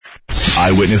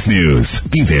Eyewitness News.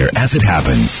 Be there as it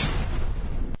happens.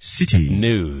 City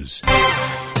News.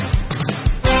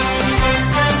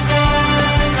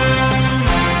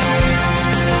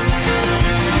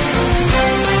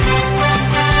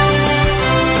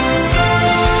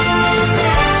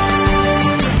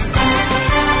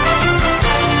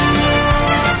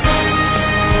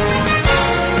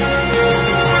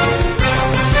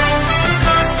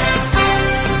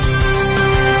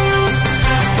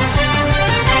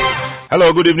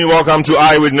 Hello, good evening. Welcome to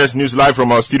Eyewitness News live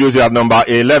from our studios here at number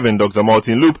 11, Dr.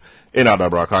 Martin Loop in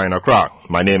Adabraka in Accra.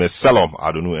 My name is Salom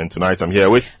Adunu, and tonight I'm here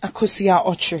with Akusia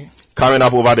Ochi. Coming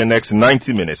up over the next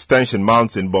 90 minutes, tension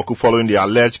mounts in Boku following the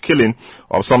alleged killing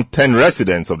of some 10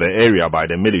 residents of the area by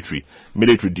the military.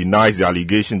 Military denies the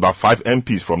allegation, but 5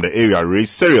 MPs from the area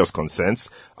raised serious concerns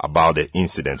about the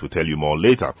incident. We'll tell you more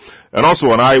later. And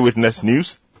also on Eyewitness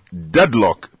News,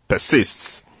 deadlock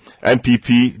persists.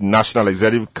 NPP National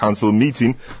Executive Council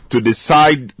meeting to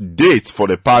decide dates for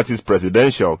the party's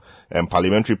presidential and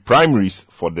parliamentary primaries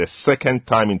for the second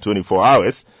time in 24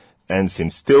 hours ends in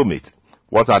stalemate.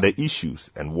 What are the issues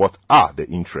and what are the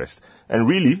interests? And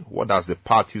really, what does the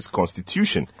party's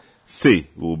constitution say?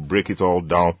 We'll break it all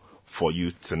down for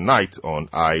you tonight on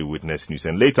Eyewitness News.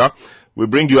 And later, we'll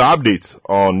bring you updates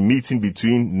on meeting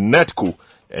between NEDCO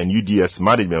and UDS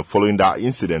management following that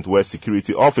incident where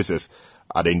security officers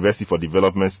at the University for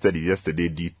Development Studies yesterday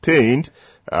detained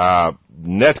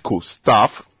NEDCO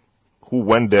staff who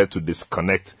went there to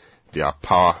disconnect their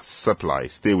power supply.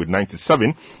 Stay with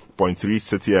 97.3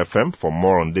 City FM for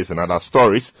more on this and other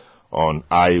stories on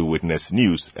Eyewitness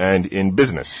News. And in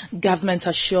business, government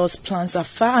assures plans are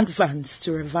far advanced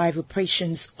to revive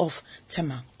operations of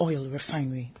Tema Oil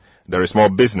Refinery. There is more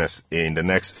business in the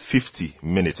next 50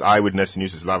 minutes. Eyewitness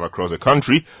News is live across the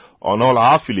country on all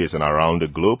our affiliates and around the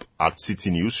globe at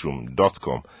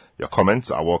citynewsroom.com. Your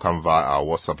comments are welcome via our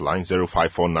WhatsApp line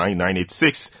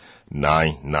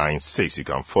 0549-986-996. You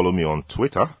can follow me on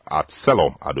Twitter at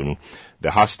Selom Adunu. The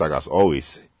hashtag, as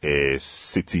always, is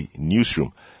City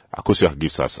Newsroom. Akosia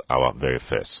gives us our very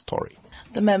first story.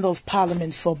 The Member of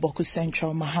Parliament for Boku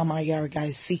Central, Mahama Yarga,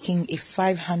 is seeking a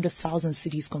 500,000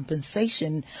 cedis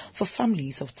compensation for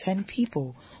families of 10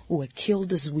 people who were killed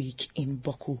this week in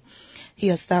Boku. He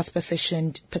has thus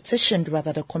petitioned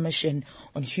the Commission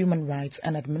on Human Rights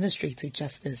and Administrative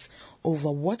Justice over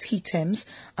what he terms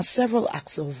as several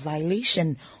acts of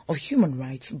violation of human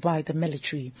rights by the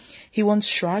military. He wants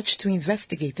Shraj to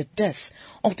investigate the death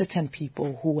of the 10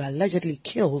 people who were allegedly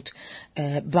killed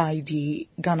by the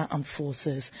Ghana Armed Forces.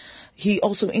 He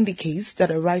also indicates that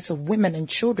the rights of women and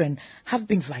children have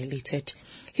been violated.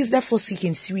 He's therefore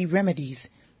seeking 3 remedies.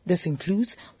 This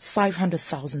includes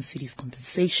 500,000 cedis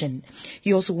compensation.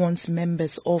 He also wants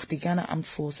members of the Ghana Armed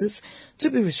Forces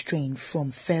to be restrained from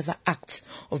further acts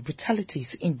of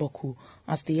brutalities in Boku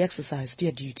as they exercise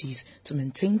their duties to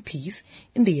maintain peace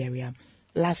in the area.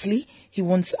 Lastly, he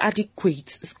wants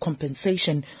adequate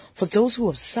compensation for those who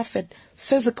have suffered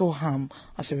physical harm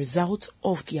as a result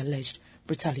of the alleged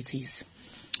brutalities.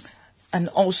 And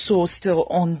also still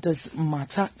on this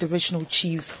matter, the regional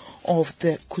chiefs of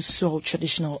the Kusol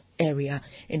traditional area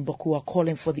in Boku are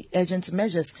calling for the urgent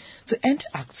measures to end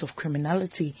acts of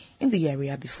criminality in the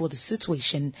area before the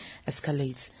situation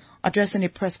escalates. Addressing a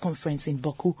press conference in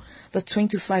Boku, the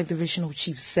 25 divisional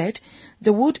chiefs said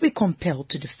they would be compelled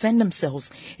to defend themselves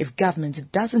if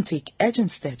government doesn't take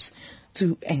urgent steps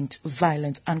to end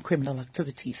violent and criminal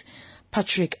activities.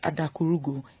 Patrick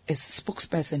Adakurugu is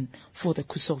spokesperson for the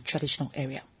Kusol traditional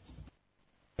area.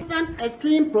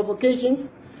 Extreme provocations,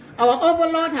 our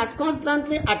overlord has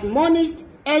constantly admonished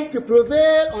us to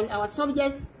prevail on our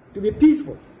subjects to be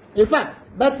peaceful. In fact,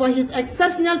 but for his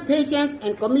exceptional patience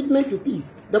and commitment to peace,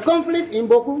 the conflict in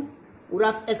Boku would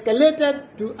have escalated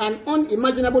to an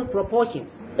unimaginable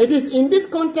proportions. It is in this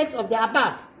context of the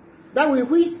above that we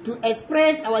wish to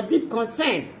express our deep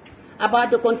concern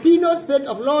about the continuous spate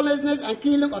of lawlessness and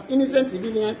killing of innocent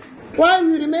civilians, while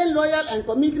we remain loyal and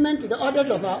commitment to the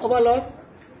orders of our overlord,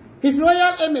 His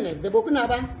Royal Eminence, the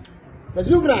Bokunaba, the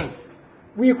Zugran.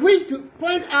 We wish to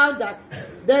point out that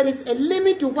there is a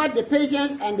limit to what the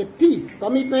patience and the peace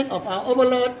commitment of our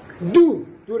overlord do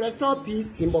to restore peace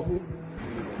in Boku.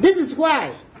 This is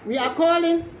why we are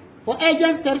calling for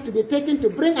urgent steps to be taken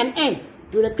to bring an end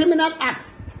to the criminal acts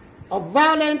of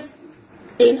violence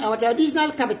in our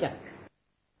traditional capital.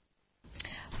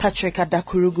 Patrick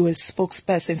Adakurugu is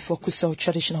spokesperson for Kusol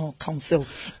Traditional Council.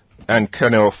 And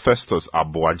Colonel Festus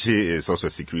Abuaje is also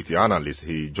a security analyst.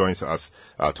 He joins us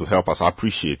to help us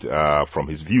appreciate from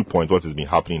his viewpoint what has been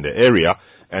happening in the area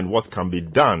and what can be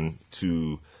done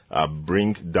to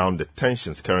bring down the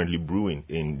tensions currently brewing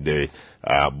in the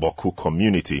Boku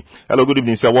community. Hello, good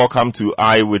evening, sir. Welcome to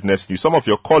Eyewitness News. Some of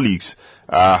your colleagues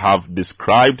have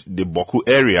described the Boku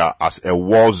area as a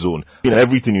war zone.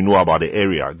 Everything you know about the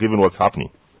area, given what's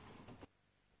happening.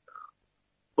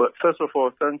 Well, first of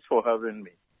all, thanks for having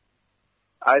me.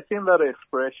 I think that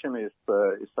expression is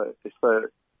a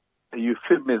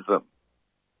euphemism.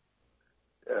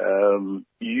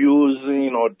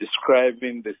 Using or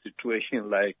describing the situation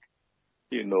like,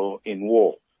 in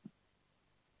war.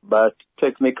 But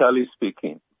technically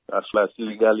speaking, as well as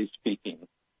legally speaking,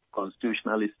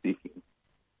 constitutionally speaking,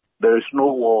 there is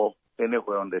no war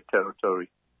anywhere on the territory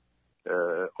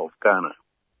of Ghana.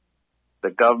 The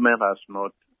government has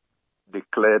not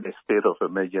declared a state of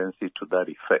emergency to that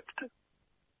effect.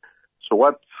 So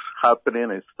what's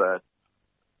happening is that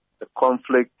the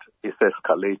conflict is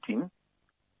escalating,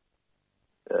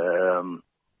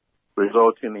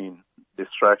 resulting in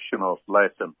destruction of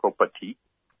life and property.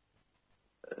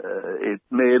 It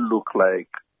may look like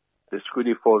the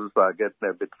security forces are getting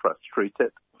a bit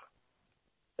frustrated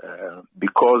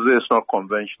because there's no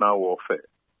conventional warfare.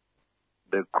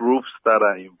 The groups that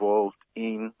are involved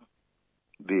in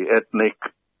the ethnic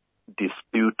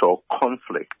dispute or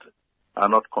conflict are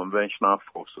not conventional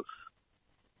forces.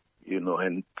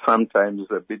 And sometimes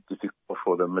it's a bit difficult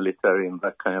for the military in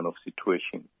that kind of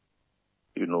situation,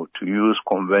 to use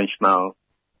conventional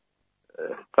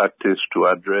tactics to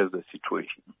address the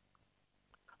situation.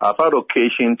 I've had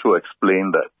occasion to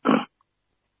explain that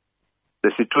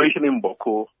the situation in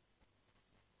Boku,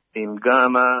 in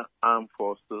Ghana Armed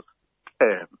Forces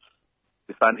terms,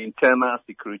 is an internal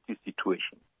security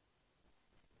situation.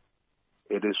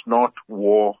 It is not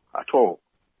war at all.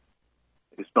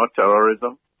 It's not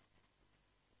terrorism,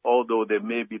 although there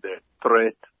may be the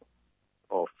threat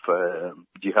of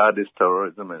jihadist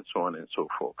terrorism and so on and so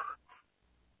forth.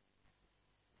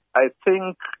 I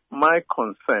think my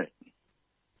concern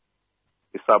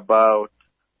is about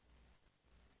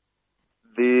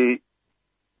the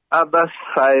other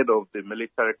side of the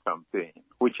military campaign,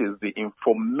 which is the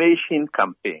information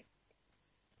campaign,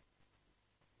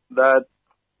 that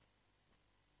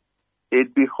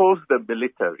it behoves the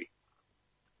military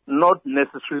not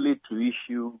necessarily to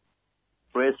issue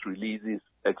press releases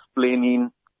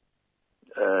explaining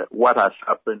what has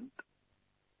happened,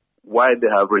 why they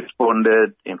have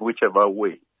responded in whichever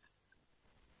way.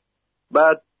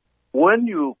 But when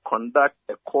you conduct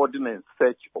a coordinate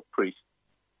search operation,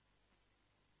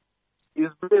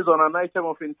 it's based on an item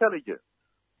of intelligence.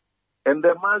 And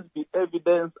there must be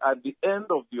evidence at the end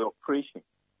of the operation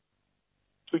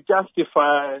to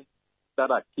justify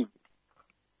that activity.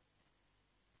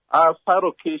 I've had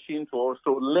occasion to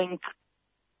also link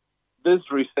this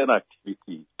recent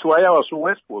activity to Ayawaso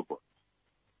West Wogon,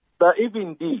 that if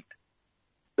indeed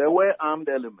there were armed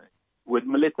elements with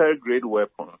military-grade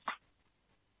weapons,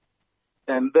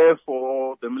 and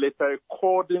therefore the military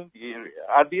cordoned the area,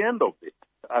 at the end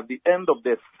of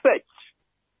the search,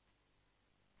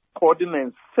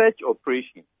 coordinate search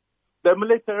operation, the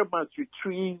military must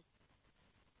retrieve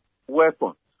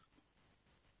weapons.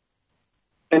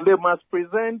 And they must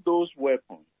present those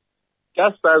weapons,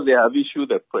 just as they have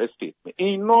issued a press statement,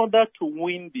 in order to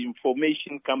win the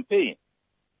information campaign.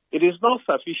 It is not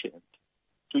sufficient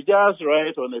to just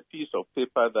write on a piece of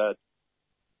paper that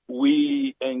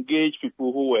we engage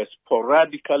people who were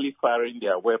sporadically firing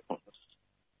their weapons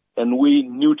and we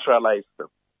neutralize them.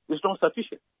 It's not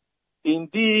sufficient.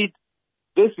 Indeed,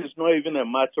 this is not even a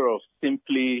matter of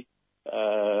simply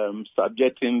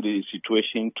subjecting the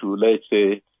situation to, let's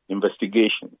say,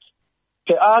 investigations.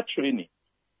 PR training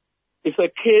is a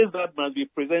case that must be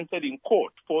presented in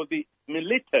court for the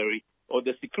military or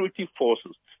the security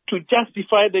forces to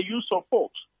justify the use of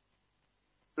force.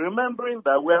 Remembering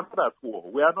that we are not at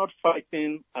war, we are not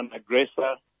fighting an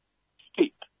aggressor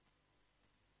state.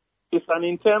 It's an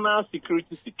internal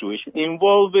security situation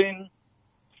involving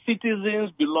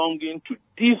citizens belonging to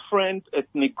different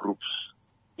ethnic groups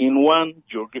in one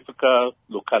geographical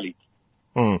locality.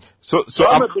 So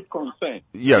I'm a bit concerned.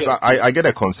 Yes, I get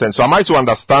a concern. So am I to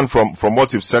understand from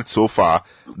what you've said so far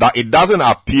that it doesn't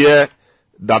appear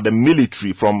that the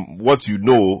military, from what you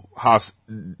know, has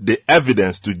the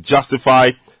evidence to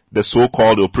justify the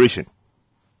so-called operation?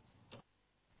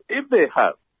 If they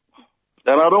have,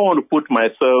 then I don't want to put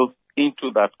myself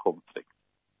into that conflict.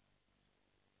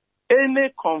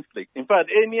 Any conflict, in fact,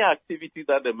 any activity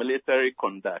that the military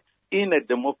conducts in a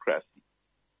democracy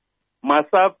must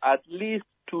have at least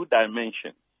two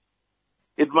dimensions.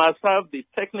 It must have the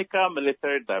technical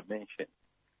military dimension.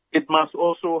 It must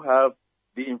also have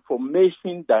the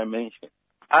information dimension,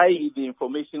 i.e. the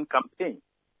information campaign.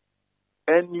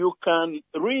 And you can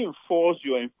reinforce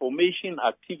your information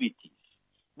activities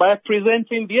by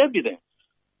presenting the evidence.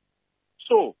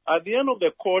 So, at the end of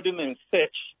the cordon and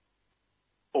search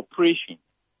operation,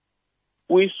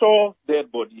 we saw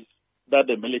dead bodies that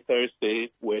the military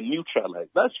say were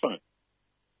neutralized. That's fine.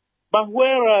 But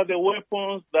where are the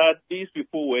weapons that these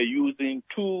people were using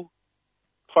to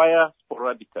fire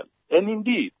sporadically? And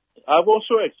indeed, I've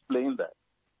also explained that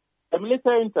a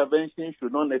military intervention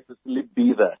should not necessarily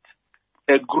be that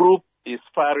a group is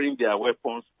firing their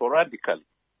weapons sporadically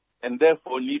and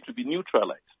therefore need to be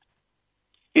neutralized.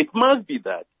 It must be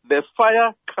that the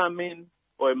fire coming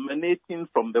or emanating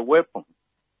from the weapons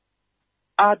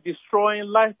are destroying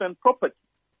life and property,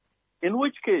 in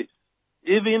which case,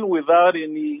 even without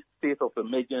any state of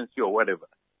emergency or whatever,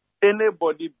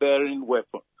 anybody bearing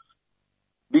weapons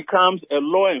becomes a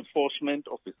law enforcement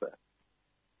officer,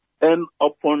 and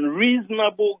upon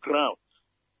reasonable grounds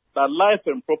that life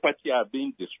and property are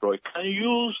being destroyed, can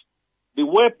use the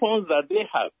weapons that they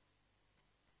have,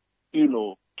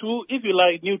 to, if you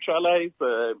like, neutralize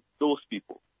those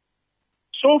people.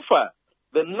 So far,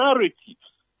 the narratives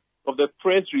of the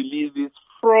press releases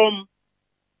from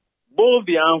both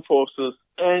the armed forces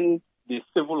and the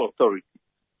civil authorities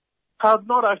have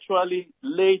not actually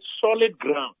laid solid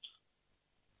grounds,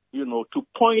 to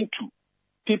point to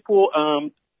people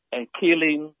armed and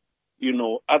killing,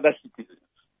 other citizens.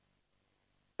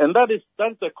 And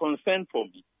that's a concern for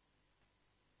me.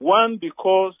 One,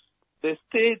 because the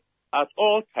state at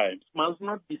all times must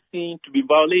not be seen to be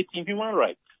violating human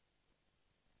rights.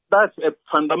 That's a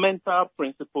fundamental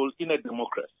principle in a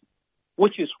democracy,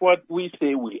 which is what we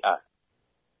say we are.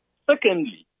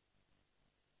 Secondly,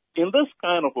 in this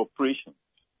kind of operation,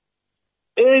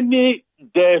 any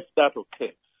death that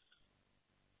occurs,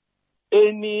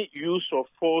 any use of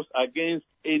force against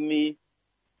any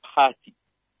party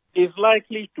is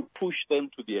likely to push them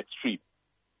to the extreme.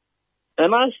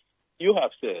 And as you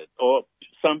have said, or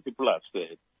some people have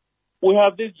said, we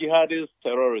have this jihadist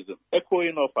terrorism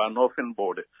echoing off our northern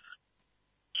borders.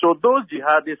 So those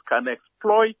jihadists can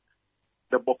exploit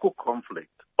the Boko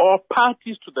conflict, or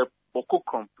parties to the Boko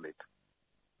conflict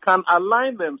can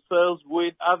align themselves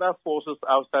with other forces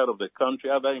outside of the country,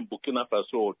 either in Burkina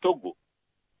Faso or Togo,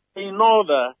 in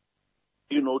order,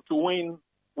 to win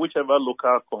whichever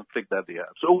local conflict that they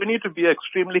have. So we need to be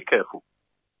extremely careful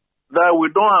that we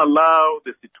don't allow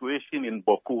the situation in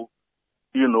Boko,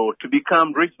 to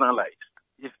become regionalized,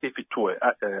 if it were,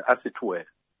 as it were,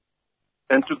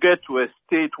 and to get to a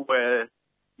state where,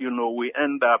 we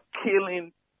end up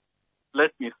killing,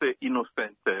 let me say,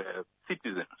 innocent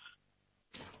citizens.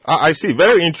 I see.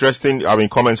 Very interesting,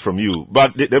 comments from you.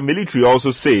 But the military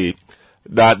also say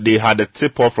that they had a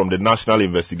tip-off from the National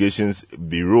Investigations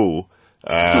Bureau,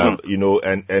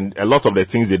 and a lot of the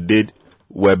things they did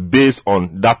were based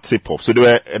on that tip-off. So there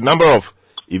were a number of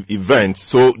events.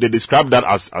 So they described that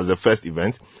as the first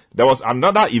event. There was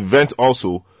another event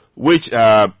also, which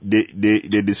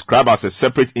they describe as a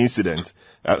separate incident,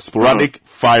 sporadic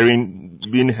firing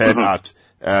being heard at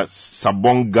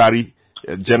Sabongari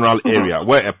general area,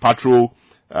 where a patrol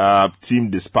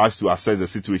team dispatched to assess the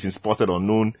situation spotted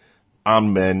unknown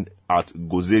armed men at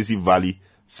Gozezi Valley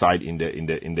side in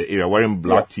the area, wearing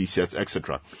black T-shirts,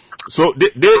 etc. So they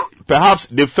perhaps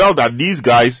felt that these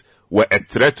guys were a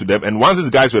threat to them, and once these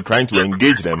guys were trying to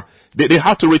engage them, they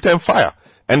had to return fire,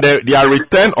 and their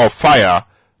return of fire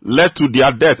led to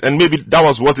their death, and maybe that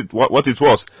was what it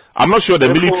was. I'm not sure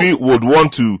the military would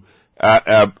want to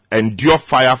endure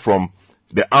fire from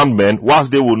the armed men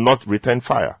whilst they will not return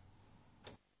fire.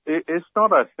 It's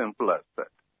not as simple as that.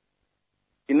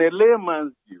 In a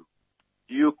layman's view,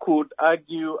 you could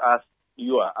argue as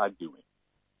you are arguing.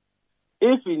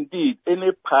 If indeed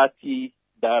any party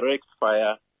directs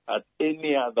fire at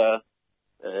any other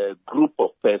group of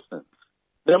persons,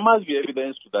 there must be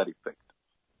evidence to that effect.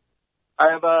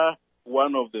 Either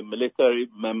one of the military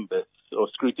members or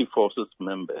security forces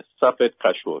members suffered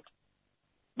casualty.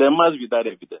 There must be that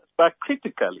evidence. But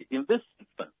critically, in this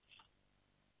instance,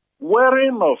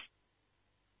 wearing of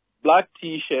black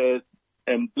T-shirts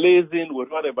and blazing with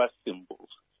whatever symbols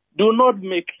do not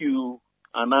make you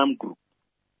an armed group.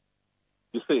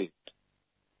 You see,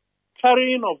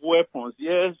 carrying of weapons,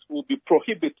 yes, will be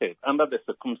prohibited under the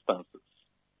circumstances.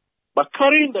 But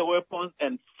carrying the weapons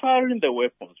and firing the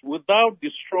weapons without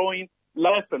destroying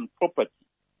life and property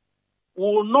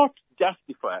will not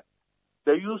justify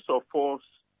the use of force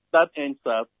that ends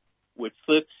up with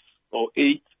 6 or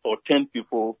 8 or 10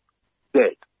 people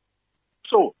dead.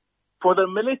 So, for the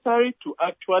military to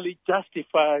actually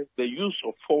justify the use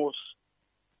of force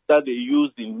that they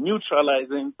used in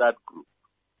neutralizing that group,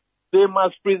 they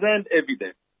must present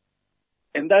evidence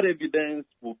And that evidence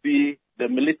will be the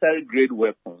military-grade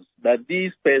weapons that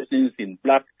these persons in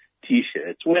black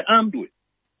T-shirts were armed with.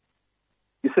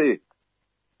 You see,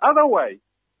 otherwise,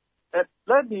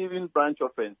 let me even branch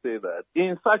off and say that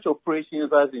in such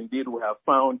operations as indeed we have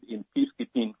found in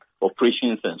peacekeeping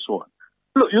operations and so on,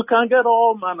 look, you can get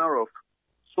all manner of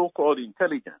so-called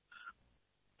intelligence.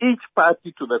 Each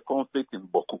party to the conflict in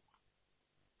Boku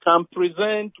can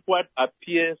present what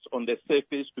appears on the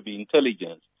surface to be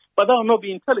intelligence, but that will not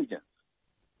be intelligence.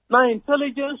 Now,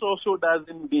 intelligence also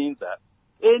doesn't mean that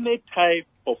any type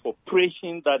of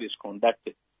operation that is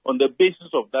conducted on the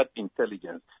basis of that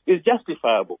intelligence is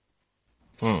justifiable.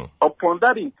 Upon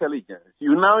that intelligence,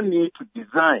 you now need to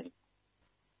design,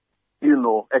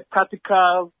 a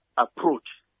tactical approach.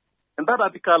 And that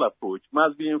tactical approach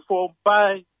must be informed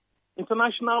by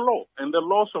international law and the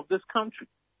laws of this country,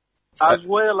 as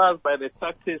well as by the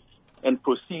tactics and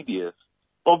procedures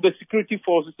of the security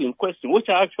forces in question, which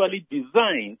are actually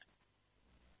designed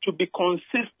to be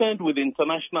consistent with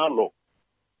international law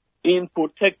in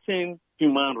protecting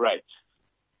human rights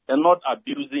and not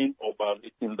abusing or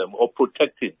violating them or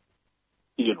protecting,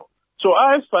 So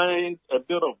I find a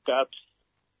bit of gaps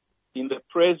in the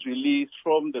press release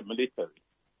from the military.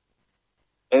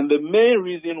 And the main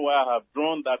reason why I have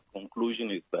drawn that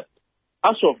conclusion is that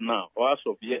as of now, or as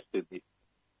of yesterday,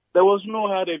 there was no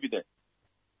hard evidence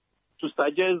to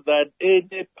suggest that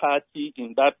any party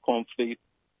in that conflict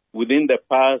within the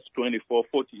past 24,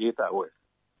 48 hours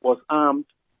was armed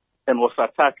and was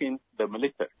attacking the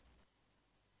military.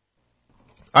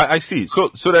 I see. So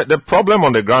the problem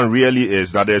on the ground really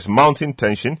is that there's mounting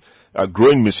tension,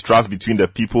 growing mistrust between the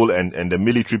people and the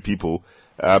military people,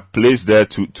 placed there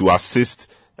to assist,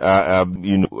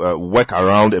 work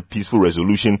around a peaceful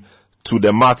resolution to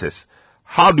the matters.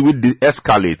 How do we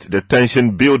de-escalate the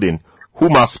tension building? Who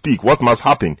must speak? What must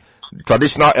happen?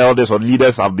 Traditional elders or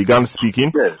leaders have begun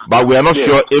speaking, yes, but we are not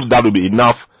sure if that will be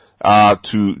enough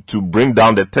to bring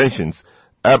down the tensions.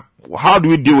 How do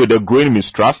we deal with the growing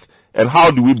mistrust, and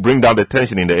how do we bring down the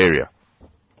tension in the area?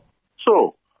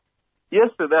 So,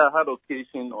 yesterday I had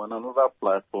occasion on another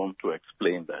platform to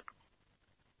explain that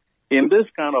in this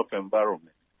kind of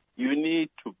environment, you need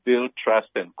to build trust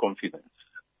and confidence.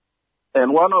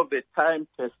 And one of the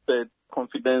time-tested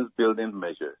confidence-building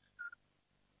measures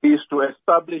is to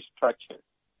establish structures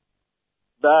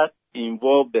that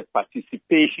involve the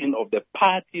participation of the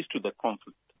parties to the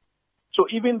conflict. So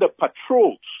even the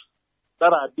patrols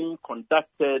that are being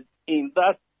conducted in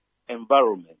that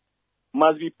environment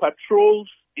must be patrols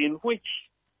in which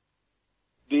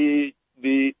the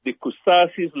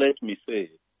Kusasis, let me say,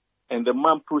 and the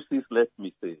Mampusis, let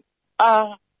me say,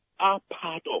 are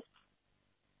part of.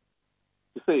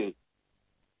 You see.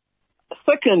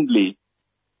 Secondly,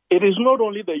 it is not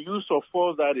only the use of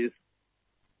force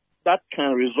that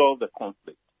can resolve the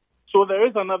conflict. So there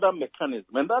is another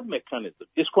mechanism, and that mechanism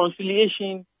is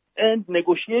conciliation and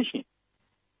negotiation.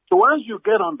 So once you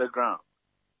get on the ground,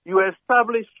 you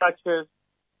establish structures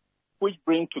which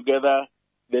bring together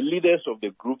the leaders of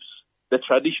the groups, the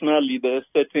traditional leaders,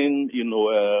 certain,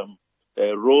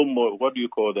 role model, what do you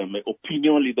call them,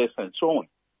 opinion leaders and so on.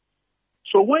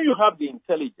 So when you have the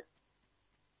intelligence,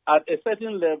 at a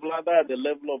certain level, either at the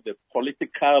level of the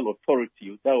political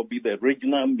authority, that will be the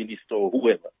regional minister or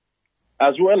whoever,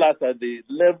 as well as at the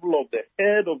level of the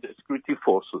head of the security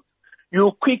forces,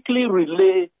 you quickly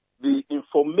relay the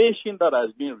information that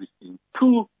has been received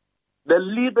to the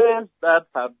leaders that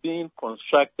have been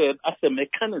constructed as a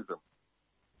mechanism.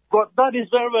 But that is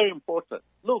very, very important.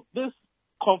 Look, this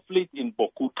conflict in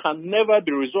Boku can never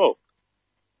be resolved.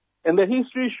 And the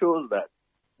history shows that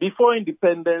before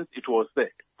independence, it was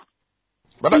there.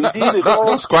 But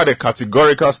that's quite a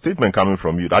categorical statement coming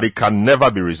from you, that it can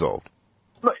never be resolved.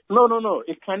 No.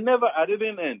 It can never, I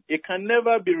didn't end. It can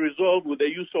never be resolved with the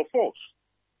use of force.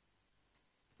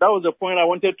 That was the point I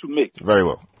wanted to make. Very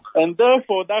well. And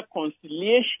therefore, that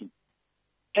conciliation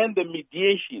and the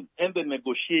mediation and the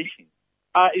negotiation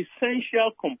are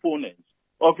essential components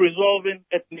of resolving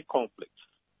ethnic conflicts.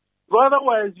 But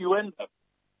otherwise, you end up,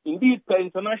 indeed, per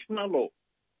international law,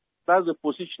 that's the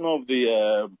position of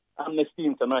the Amnesty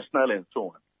International and so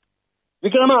on. The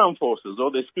Ghana Armed Forces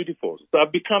or the security forces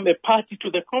have become a party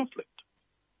to the conflict.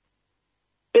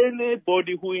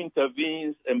 Anybody who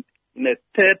intervenes in a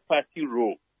third-party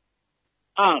role,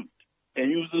 armed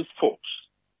and uses force,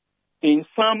 in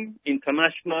some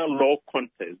international law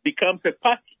context, becomes a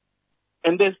party.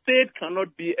 And the state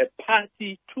cannot be a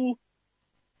party to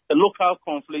a local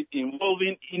conflict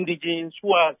involving indigenes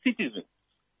who are citizens.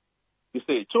 You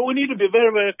see. So we need to be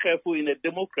very, very careful in a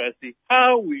democracy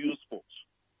how we use force.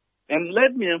 And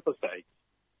let me emphasize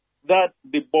that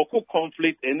the Boko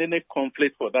conflict and any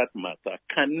conflict for that matter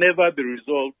can never be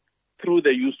resolved through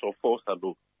the use of force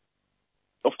alone.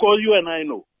 Of course, you and I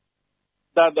know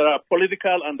that there are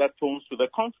political undertones to the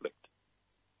conflict.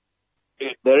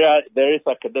 There is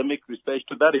academic research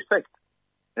to that effect.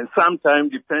 And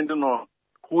sometimes, depending on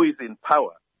who is in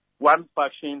power, one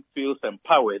faction feels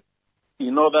empowered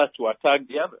in order to attack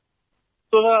the other.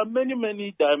 So there are many,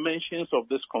 many dimensions of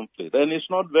this conflict, and it's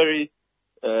not very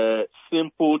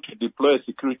simple to deploy a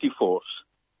security force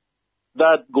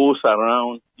that goes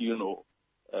around,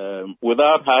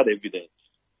 without hard evidence,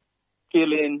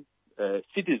 killing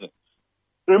citizens.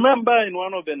 Remember, in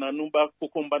one of the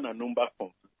Kukumba-Nanumba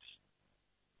conflicts,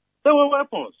 there were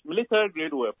weapons,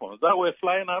 military-grade weapons, that were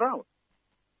flying around.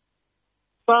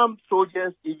 Some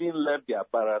soldiers even left their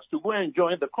barracks to go and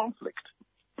join the conflict.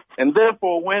 And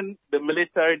therefore, when the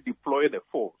military deployed the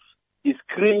force, it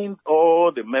screened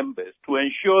all the members to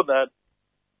ensure that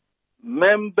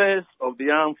members of the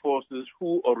armed forces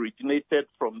who originated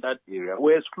from that area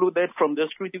were excluded from the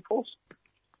security force.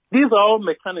 These are all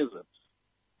mechanisms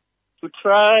to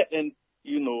try and,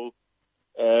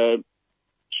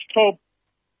 stop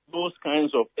those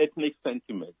kinds of ethnic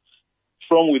sentiments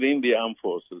from within the armed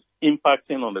forces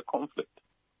impacting on the conflict.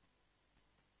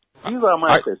 These are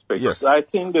my perspectives. Yes. I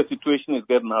think the situation is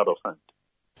getting out of hand.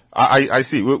 I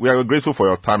see. We are grateful for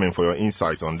your time and for your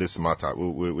insight on this matter.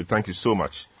 We thank you so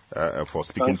much for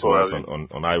speaking to us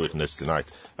on Eyewitness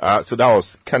tonight. So that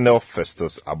was Colonel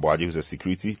Festus Aboagye, who's a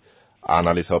security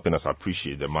analyst, helping us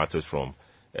appreciate the matters from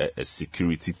a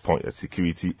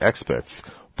security expert's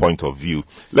point of view.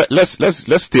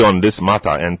 Let's stay on this matter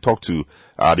and talk to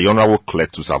the Honorable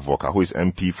Cletus Avoka, who is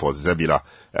MP for Zebila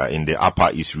in the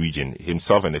Upper East region.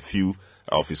 Himself and a few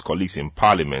of his colleagues in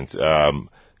Parliament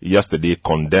yesterday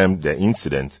condemned the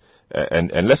incident,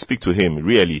 and let's speak to him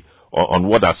really on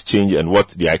what has changed and what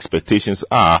the expectations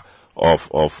are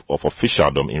of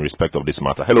officialdom in respect of this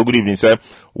matter. Hello, good evening, sir.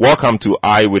 Welcome to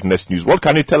Eyewitness News. What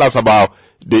can you tell us about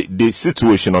the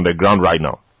situation on the ground right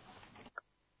now?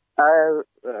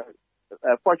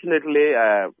 Fortunately,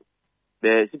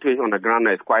 the situation on the ground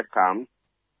is quite calm.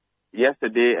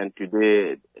 Yesterday and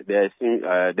today,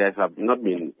 there have not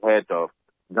been heard of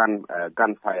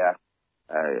gunfire.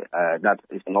 That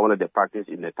is normally the practice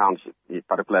in the township,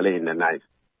 particularly in the night.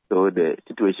 So the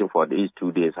situation for these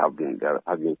 2 days have been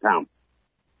calm.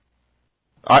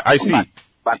 I see.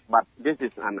 But this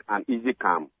is an easy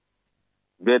calm,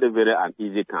 very, very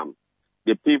uneasy calm.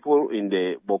 The people in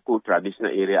the Boko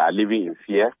traditional area are living in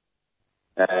fear.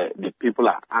 The people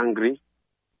are angry,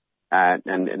 and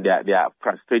they are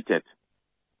frustrated.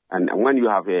 And when you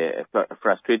have a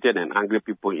frustrated and angry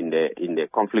people in the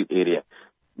conflict area,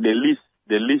 the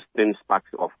least thing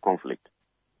sparks of conflict.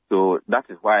 So that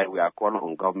is why we are calling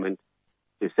on government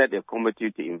to set a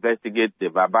committee to investigate the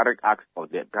barbaric acts of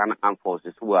the Ghana Armed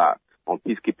Forces who are on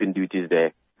peacekeeping duties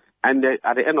there. And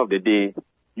at the end of the day,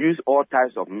 use all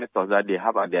types of methods that they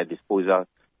have at their disposal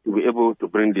to be able to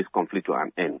bring this conflict to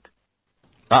an end.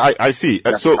 I see.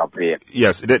 So,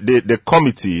 yes, the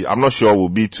committee, I'm not sure will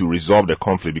be to resolve the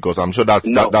conflict because I'm sure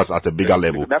that's at a bigger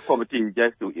level. That committee is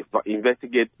just to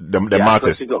investigate the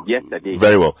matters of yesterday.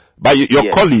 Very well. But your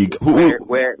colleague,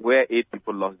 where 8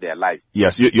 people lost their lives.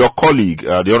 Yes, your colleague,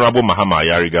 the Honorable Mahama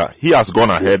Ayariga, he has gone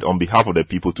ahead on behalf of the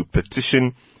people to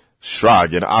petition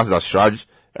SHRAJ and ask that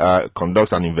SHRAJ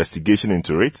conducts an investigation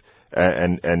into it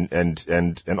and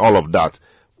all of that.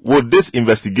 Would this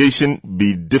investigation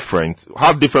be different?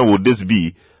 How different would this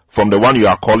be from the one you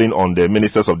are calling on the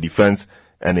Ministers of Defense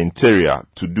and Interior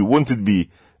to do? Wouldn't it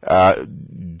be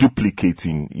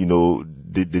duplicating,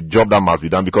 the job that must be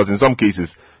done? Because in some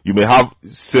cases, you may have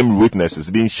same witnesses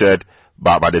being shared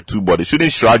by the two bodies. Shouldn't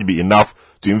SHRAJ be enough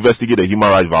to investigate the human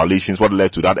rights violations, what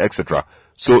led to that, etc.?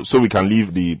 So we can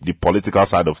leave the political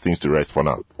side of things to rest for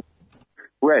now.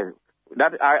 Well,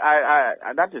 I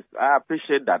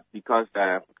appreciate that because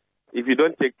if you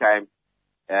don't take time,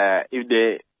 if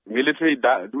the military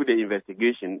do the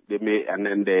investigation, they may, and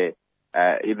then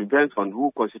it depends on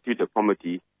who constitutes the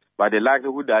committee, but the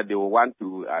likelihood that they will want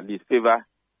to at least favor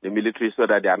the military so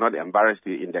that they are not embarrassed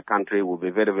in the country will be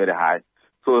very, very high.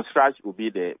 So SHRAJ will be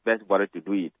the best body to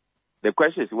do it. The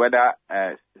question is whether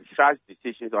SHRAJ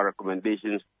decisions or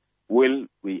recommendations will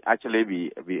actually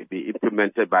be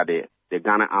implemented by the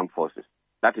Ghana Armed Forces.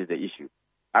 That is the issue.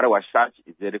 Otherwise, SHRAJ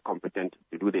is very competent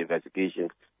to do the investigation.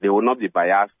 They will not be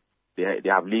biased. They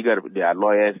have they are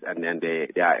lawyers, and then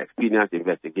they are experienced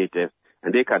investigators,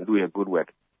 and they can do a good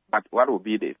work. But what will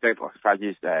be the effect of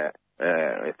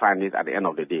SHRAJ's findings at the end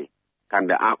of the day?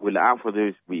 Will the armed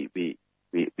forces be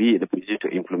in a position to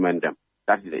implement them?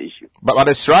 That is the issue. But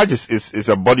the Sraj is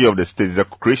a body of the state, it's a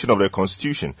creation of the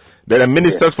constitution. There are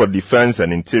ministers for defense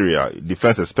and interior,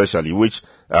 defense especially, which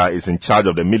is in charge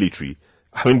of the military.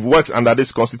 I mean, works under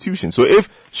this constitution. So if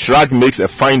Sraj makes a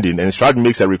finding and Sraj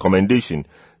makes a recommendation,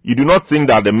 you do not think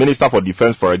that the minister for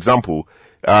defense, for example,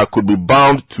 could be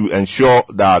bound to ensure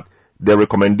that the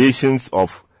recommendations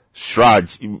of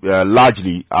Sraj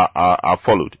largely are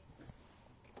followed?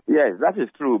 Yes, that is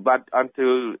true. But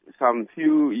until some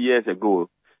few years ago,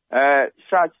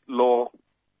 Sraj law,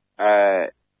 the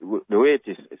way it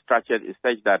is structured is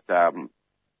such that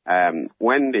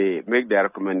when they make their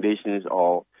recommendations,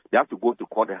 or they have to go to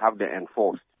court and have them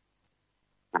enforced.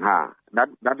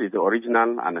 That is the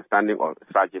original understanding of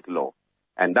Sraj's law,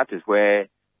 and that is where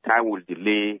time will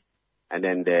delay, and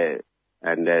then the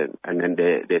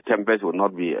tempers will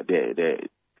not be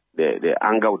the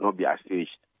anger will not be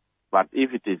assuaged. But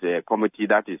if it is a committee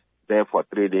that is there for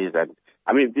 3 days, and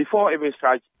I mean before even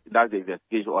Sraj does the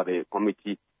investigation, or the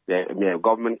committee, the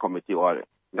government committee or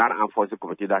Ghana Armed Forces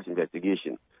Committee does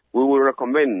investigation, we will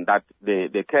recommend that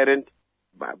the current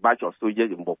batch of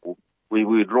soldiers in Boku we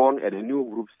withdrawn and a new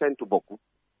group sent to Boku.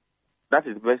 That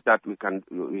is the best that they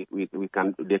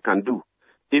can do.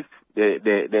 If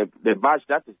the batch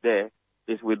that is there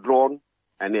is withdrawn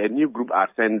and a new group are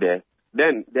sent there,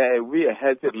 then there will be a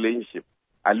healthy relationship,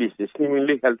 at least a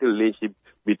seemingly healthy relationship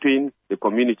between the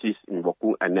communities in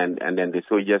Boku and then the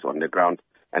soldiers on the ground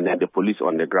and then the police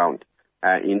on the ground.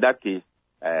 In that case,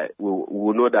 we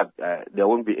will know that there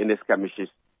won't be any skirmishes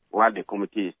while the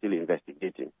committee is still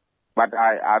investigating. But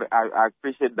I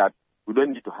appreciate that we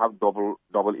don't need to have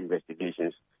double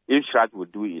investigations. If Sraj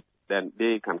would do it, then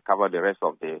they can cover the rest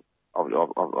of they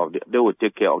will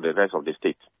take care of the rest of the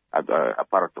state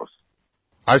apparatus.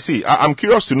 I see. I'm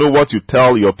curious to know what you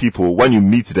tell your people when you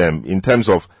meet them in terms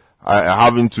of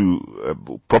having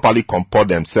to properly comport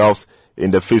themselves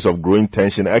in the face of growing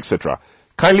tension, etc.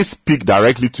 Kindly speak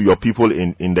directly to your people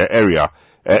in the area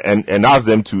and ask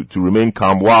them to remain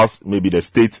calm whilst maybe the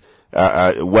state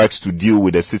works to deal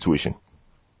with the situation.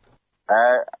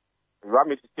 You want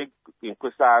me to speak in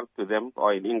Kusar to them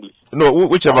or in English? No,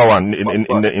 whichever one in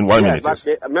 1 minute.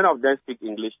 But many of them speak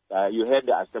English. You heard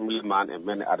the assemblyman and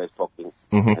many others talking.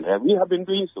 Mm-hmm. And we have been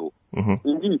doing so. Mm-hmm.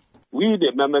 Indeed, we,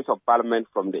 the members of parliament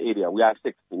from the area, we are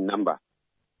 6 in number.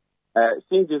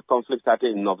 Since this conflict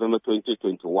started in November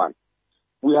 2021,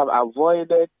 we have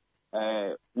avoided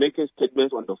making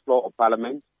statements on the floor of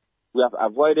parliament. We have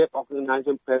avoided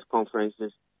organizing press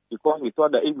conferences because we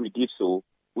thought that if we did so,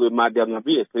 there might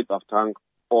be a split of tongue,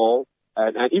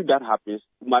 and if that happens,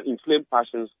 we might inflame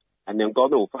passions, and then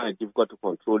government will find it difficult to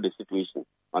control the situation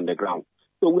on the ground.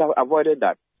 So we have avoided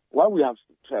that. What we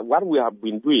have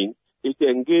been doing is to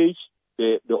engage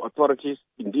the authorities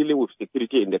in dealing with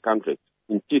security in the country,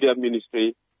 Interior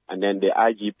Ministry, and then the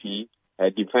IGP,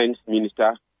 Defense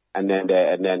Minister, and then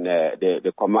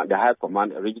the High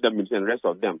Command, Regional Ministry, and the rest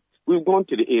of them. We've gone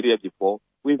to the area before.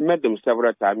 We've met them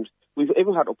several times. We've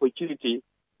even had opportunity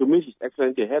to meet His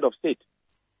Excellency, the Head of State,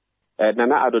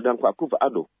 Nana Addo Dankwa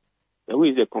Akufo-Addo, who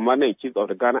is the Commander-in-Chief of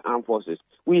the Ghana Armed Forces.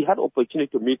 We had opportunity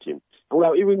to meet him. And we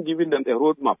have even given them a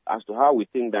roadmap as to how we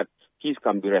think that peace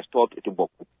can be restored to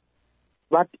Boku.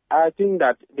 But I think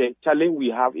that the challenge we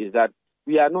have is that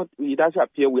it doesn't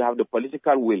appear we have the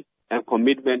political will and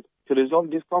commitment to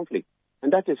resolve this conflict.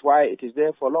 And that is why it is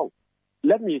there for long.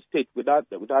 Let me state without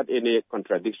any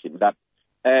contradiction that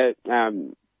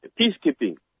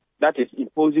peacekeeping, that is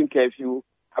imposing curfew,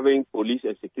 having police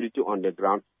and security on the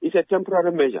ground, is a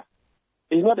temporary measure.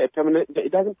 It's not a permanent.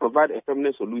 It doesn't provide a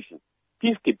permanent solution.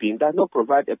 Peacekeeping does not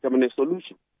provide a permanent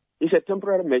solution. It's a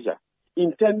temporary measure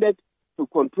intended to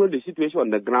control the situation on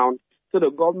the ground, so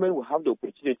the government will have the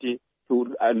opportunity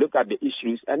to look at the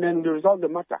issues and then resolve the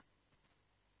matter.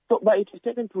 So, but it is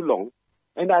taking too long,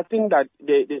 and I think that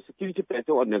the security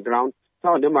personnel on the ground,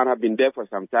 some of them have been there for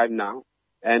some time now,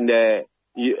 and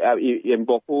in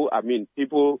Boku, I mean,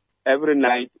 people every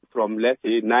night from, let's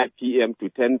say, 9 p.m. to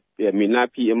 9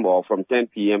 p.m. or from 10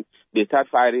 p.m., they start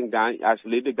firing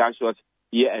isolated gunshots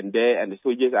here and there, and the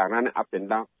soldiers are running up and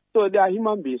down. So they are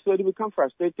human beings, so they become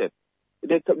frustrated.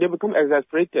 They become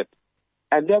exasperated.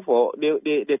 And therefore,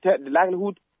 the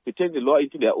likelihood to take the law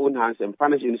into their own hands and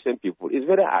punish innocent people is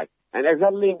very high. And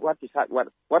exactly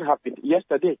what happened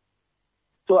yesterday.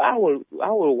 So I will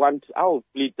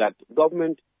plead that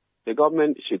the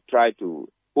government should try to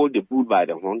hold the bull by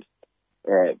the horns.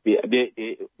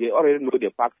 They already know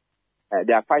the facts.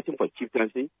 They are fighting for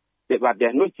chieftaincy, but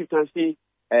there's no chieftaincy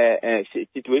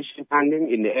situation hanging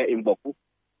in the air in Boku.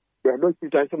 There's no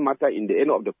chieftaincy matter in the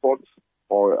end of the courts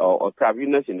or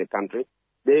tribunals in the country.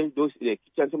 The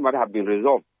chieftaincy matter have been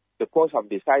resolved. The courts have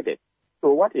decided.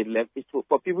 So what is left is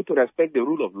for people to respect the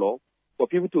rule of law, for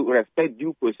people to respect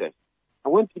due process.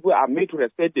 And when people are made to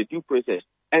respect the due process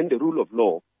and the rule of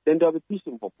law, then there will be peace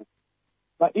in Boku.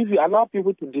 But if you allow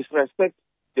people to disrespect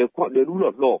the rule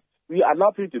of law, we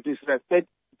allow people to disrespect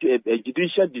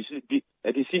judicial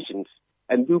decisions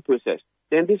and due process,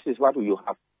 then this is what we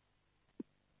have.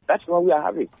 That's what we are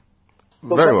having.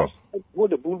 So very well.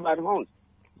 Hold the bull by the horns.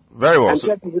 Very well. And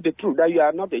tell people the truth, that you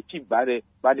are not a chief by the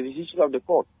decision of the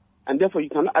court. And therefore you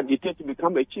cannot agitate to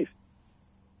become a chief.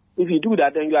 If you do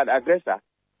that, then you are the aggressor.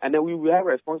 And then we will have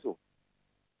responsible.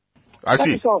 I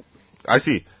see. Yeah.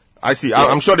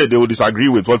 I'm sure that they will disagree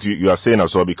with what you are saying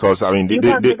as well, because, I mean... They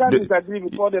can't disagree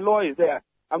before the law is there.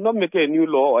 I'm not making a new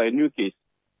law or a new case.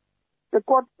 The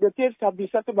case have been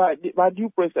settled by due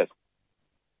process.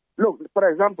 Look, for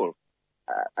example,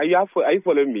 are you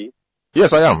following me?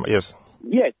 Yes, I am, yes.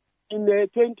 Yes. In the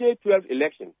 2012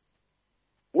 election,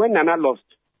 when Nana lost,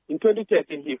 in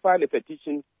 2013, he filed a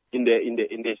petition in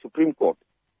the Supreme Court.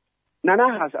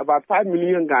 Nana has about 5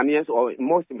 million Ghanaians or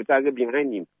more sympathizers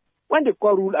behind him. When the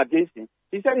court ruled against him,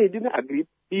 he said he didn't agree.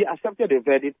 He accepted the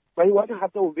verdict, but he wasn't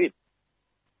happy with it.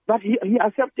 But he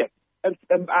accepted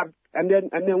and then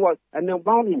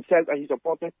bound himself and his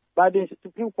supporters by the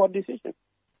Supreme Court decision.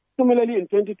 Similarly, in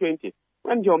 2020,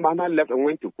 when John Mahama left and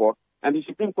went to court, and the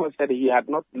Supreme Court said he had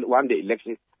not won the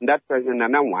election, and that President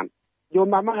Nana won, John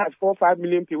Mahama has 4 or 5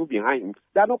 million people behind him.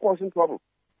 They are not causing trouble.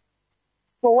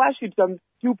 So why should some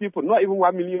few people, not even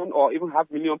 1 million or even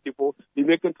 500,000 people, be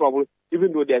making trouble,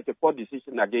 even though there's a court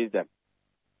decision against them?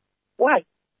 Why?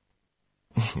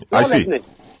 I see.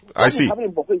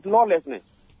 It's lawlessness.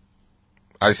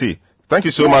 I see. Thank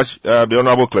you so much. The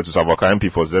Honorable Cletus Avoka,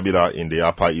 MP for Zebida in the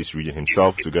Upper East region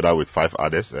himself, together with 5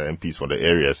 others, MPs from the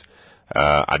areas,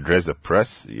 addressed the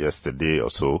press yesterday or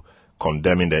so,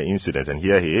 condemning the incident. And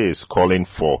here he is calling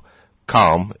for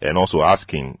calm and also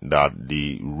asking that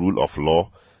the rule of law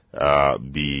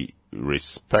be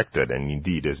respected. And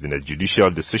indeed, there's been a judicial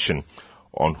decision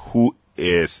on who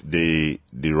is the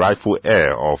rightful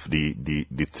heir of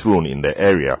the throne in the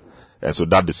area. And so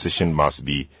that decision must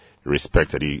be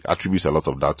respected. He attributes a lot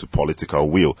of that to political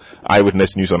will.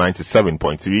 Eyewitness News on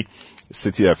 97.3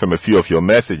 City FM. A few of your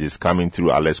messages coming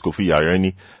through. Alex Kofi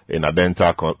Yareni in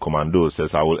Adenta Commando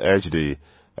says, I will urge the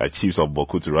chiefs of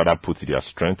Boku to rather put their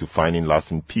strength to finding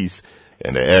lasting peace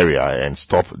in the area and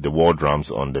stop the war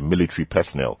drums on the military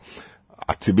personnel.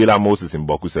 Atibila Moses in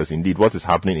Boku says, indeed, what is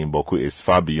happening in Boku is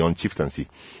far beyond chieftaincy.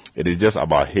 It is just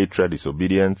about hatred,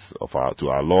 disobedience to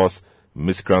our laws,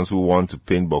 miscreants who want to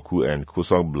paint Boku and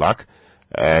Kusong black,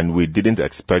 and we didn't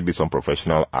expect this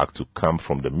unprofessional act to come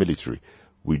from the military.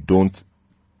 We don't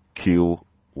kill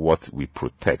what we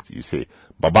protect, you say.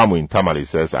 Babamu in Tamale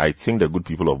says, I think the good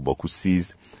people of Boku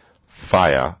ceased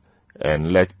fire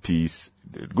and let peace,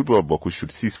 the good people of Boku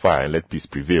should cease fire and let peace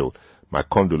prevail. My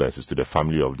condolences to the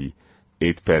family of the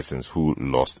 8 persons who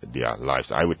lost their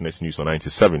lives. Eyewitness News on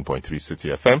 97.3 City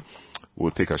FM.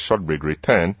 We'll take a short break,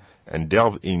 return, and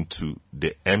delve into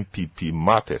the MPP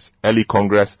matters, early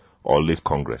Congress or late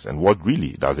Congress, and what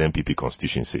really does MPP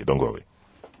Constitution say? Don't go away.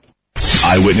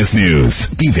 Eyewitness News.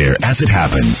 Be there as it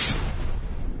happens.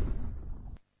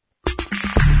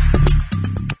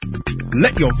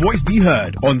 Let your voice be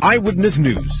heard on Eyewitness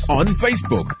News on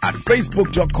Facebook at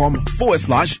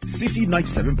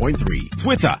facebook.com/City97.3,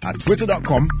 Twitter at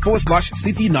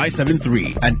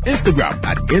twitter.com/City973, and Instagram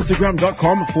at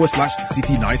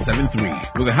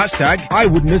instagram.com/City973 with the hashtag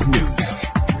Eyewitness News.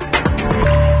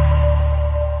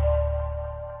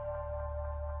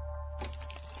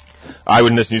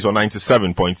 Eyewitness News on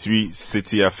 97.3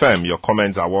 City FM. Your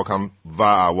comments are welcome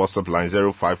via our WhatsApp line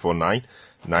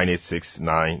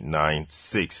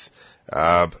 0549-986-996.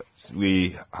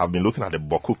 We have been looking at the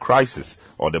Boku crisis,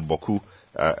 or the Boku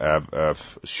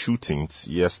shootings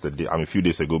yesterday, a few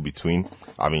days ago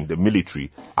the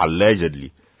military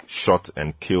allegedly shot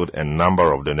and killed a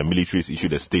number of them. The military has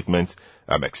issued a statement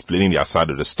explaining their side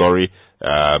of the story.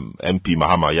 MP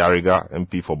Mahama Yariga,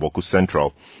 MP for Boku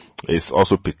Central, is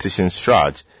also petitioned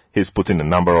Shraj. He's putting the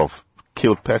number of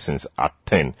killed persons at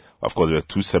 10. Of course, there are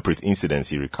 2 separate incidents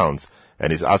he recounts,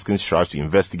 and he's asking Shraj to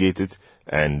investigate it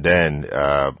and then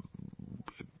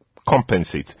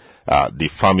compensate the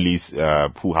families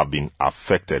who have been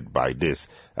affected by this.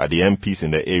 The MPs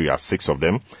in the area, 6 of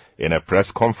them, in a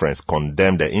press conference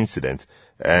condemned the incident,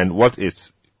 and what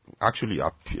it's actually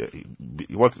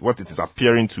what it is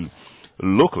appearing to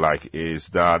look like is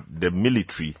that the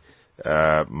military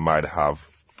might have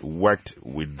worked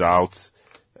without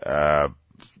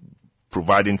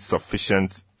providing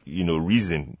sufficient,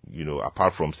 reason,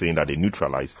 apart from saying that they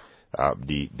neutralized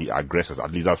the aggressors.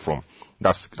 At least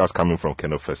that's coming from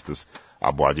Colonel Festus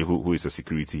Abuaji, who is a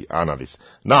security analyst.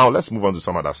 Now, let's move on to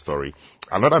some other story.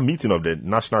 Another meeting of the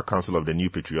National Council of the New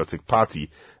Patriotic Party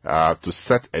to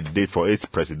set a date for its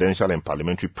presidential and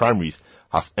parliamentary primaries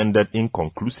has ended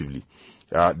inconclusively.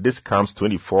 This comes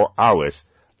 24 hours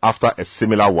after a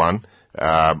similar one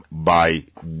by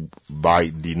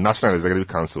the National Executive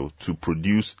Council to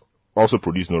produce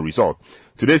no result.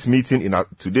 Today's meeting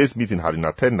had in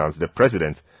attendance the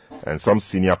president and some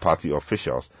senior party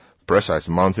officials. Pressure is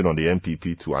mounting on the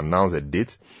NPP to announce a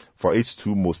date for its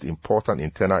two most important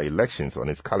internal elections on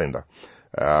its calendar.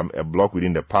 A bloc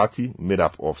within the party, made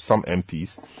up of some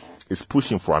MPs, is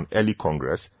pushing for an early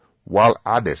Congress, while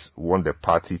others want the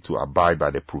party to abide by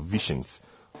the provisions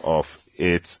of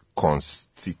its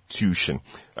constitution.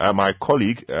 My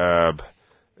colleague, Sami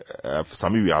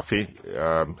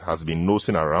Wiafe, has been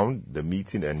nosing around the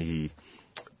meeting, and he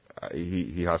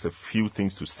has a few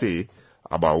things to say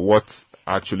about what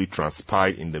actually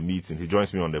transpired in the meeting. He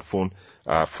joins me on the phone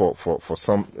for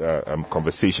some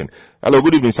conversation. Hello,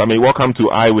 good evening, Sami. Welcome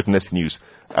to Eyewitness News.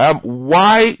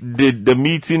 Why did the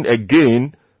meeting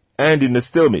again end in a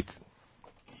stalemate?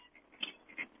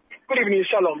 Good evening,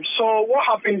 Shalom. So what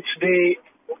happened today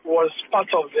was part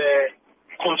of the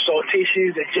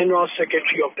consultations. The General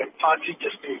Secretary of the party,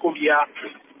 Justin Kobia,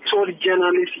 told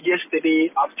journalists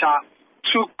yesterday after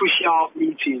two crucial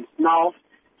meetings. Now,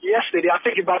 yesterday, I'll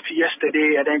take it back to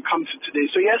yesterday and then come to today.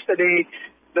 So yesterday,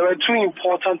 there were two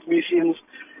important meetings,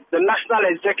 the National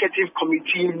Executive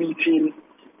Committee meeting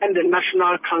and the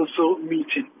National Council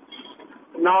meeting.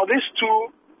 Now, these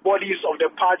two bodies of the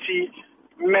party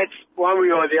met one way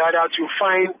or the other to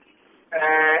find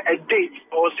a date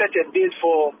or set a date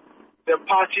for the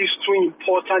party's two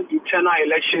important internal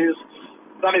elections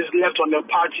that is left on the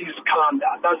party's calendar.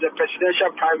 That's the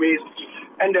presidential primaries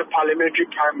and the parliamentary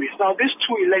primaries. Now, these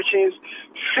two elections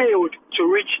failed to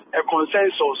reach a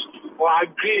consensus or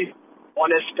agree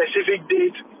on a specific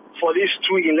date for these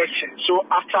two elections. So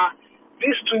after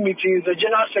these two meetings, the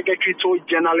General Secretary told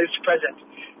journalists present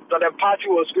that the party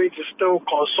was going to still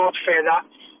consult further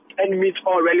and meet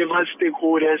all relevant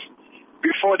stakeholders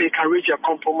before they can reach a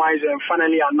compromise and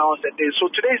finally announce the date. So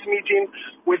today's meeting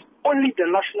with only the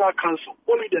National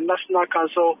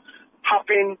Council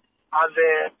happened at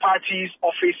the party's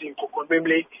office in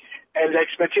Kokomemle, and the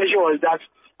expectation was that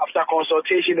after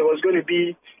consultation there was going to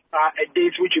be a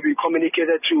date which will be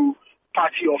communicated to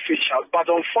party officials. But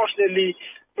unfortunately,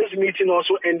 this meeting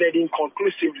also ended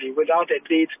inconclusively without a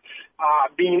date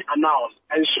being announced.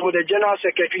 And so the General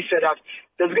Secretary said that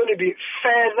there's going to be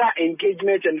further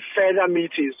engagement and further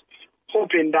meetings,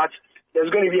 hoping that there's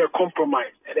going to be a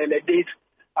compromise and then a date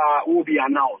will be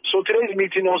announced. So today's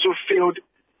meeting also failed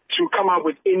to come up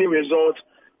with any result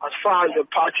as far as the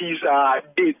party's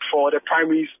date for the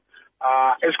primaries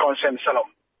is concerned. Salam.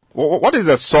 What is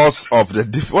the source of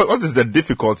what is the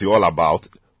difficulty all about?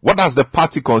 What does the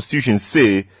party constitution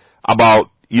say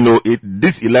about,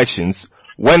 these elections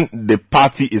when the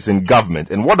party is in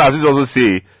government? And what does it also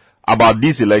say about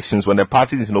these elections when the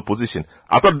party is in opposition?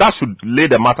 I thought that should lay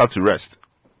the matter to rest.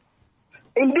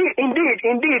 Indeed.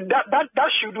 That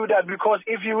should do that, because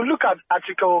if you look at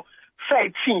Article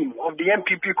 13 of the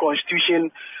MPP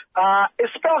Constitution, it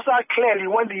spells out clearly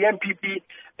when the MPP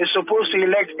is supposed to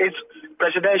elect its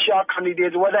presidential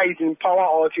candidate, whether it's in power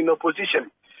or it's in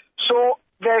opposition. So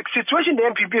the situation the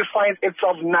MPP finds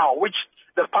itself now, which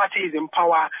the party is in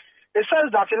power, it says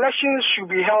that elections should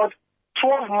be held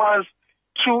 12 months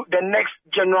to the next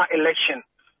general election,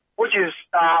 which is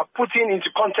putting into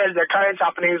context the current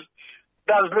happenings.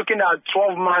 That's looking at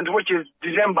 12 months, which is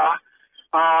December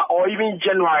or even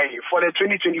January for the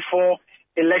 2024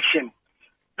 election.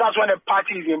 That's when the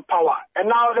party is in power. And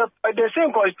now the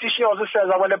same constitution also says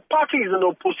that when the party is in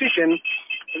opposition,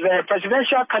 the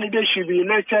presidential candidate should be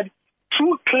elected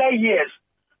 2 clear years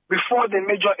before the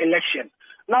major election.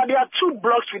 Now, there are two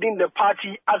blocks within the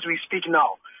party as we speak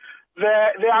now.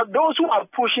 There are those who are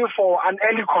pushing for an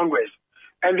early Congress,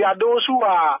 and there are those who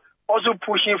are also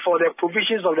pushing for the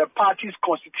provisions of the party's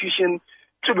constitution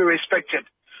to be respected.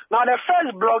 Now, the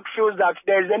first block feels that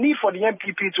there is a need for the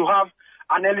MPP to have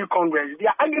an early Congress.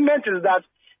 The argument is that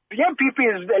the MPP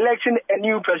is electing a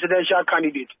new presidential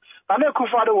candidate. Nana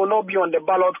Akufo-Addo will not be on the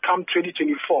ballot come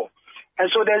 2024. And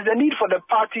so there's a need for the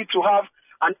party to have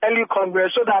an early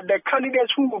Congress so that the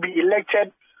candidates who will be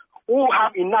elected will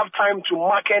have enough time to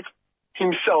market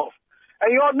himself.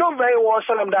 And you all know very well,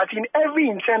 Salam, that in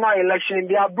every internal election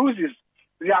there are bruises.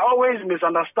 There are always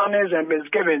misunderstandings and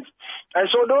misgivings. And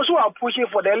so those who are pushing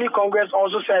for the early Congress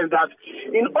also says that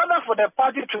in order for the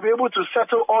party to be able to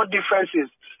settle all differences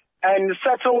and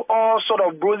settle all sort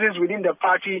of bruises within the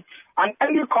party, an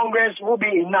early Congress will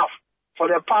be enough for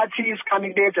the party's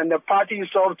candidates and the party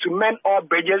itself to mend all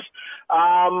bridges,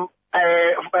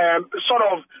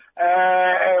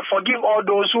 forgive all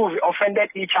those who've offended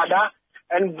each other,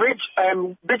 and bridge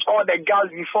all the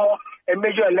gaps before a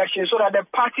major election so that the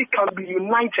party can be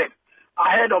united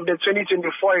ahead of the 2024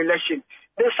 election.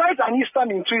 They cite an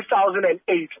instance in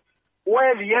 2008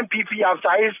 where the MPP,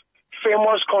 after its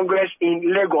famous congress in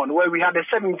Legon, where we had the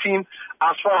 17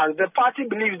 as far as the party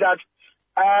believes that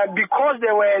because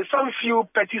there were some few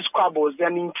petty squabbles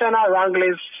and internal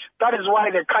wranglings, that is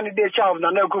why the candidature of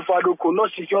Nana Akufo-Addo could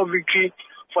not secure victory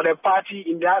for the party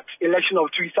in that election of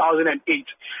 2008.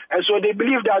 And so they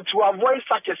believe that to avoid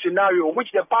such a scenario, which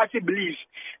the party believes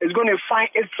is going to find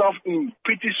itself in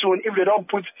pretty soon if they don't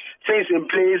put things in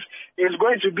place, is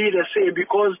going to be the same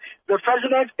because the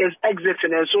president is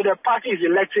exiting and so the party is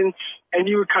electing a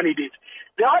new candidate.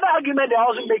 The other argument they're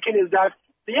also making is that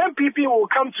the MPP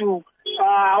will come to,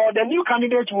 or the new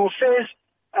candidate will face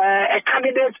a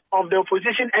candidate of the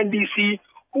opposition NDC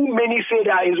who many say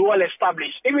that is well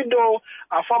established. Even though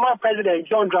our former president,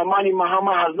 John Dramani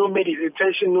Mahama, has not made his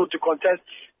intention known to contest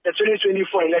the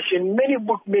 2024 election, many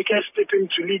bookmakers tip him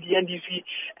to lead the NDC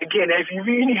again. If you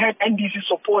really had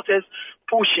NDC supporters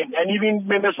pushing, and even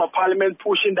members of parliament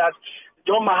pushing that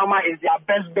John Mahama is their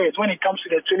best bet when it comes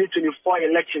to the 2024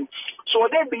 election.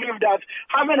 So they believe that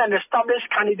having an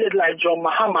established candidate like John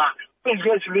Mahama, who is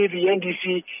going to lead the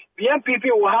NDC, the MPP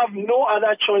will have no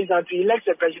other choice than to elect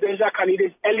a presidential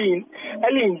candidate early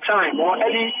in time or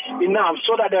early enough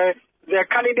so that the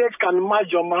candidates can match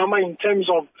John Mahama in terms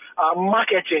of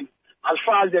marketing as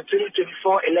far as the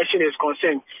 2024 election is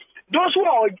concerned. Those who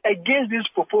are against this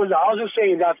proposal are also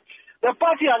saying that the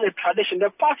party has a tradition, the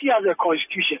party has a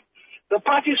constitution. The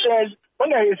party says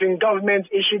when it is in government,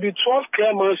 it should be 12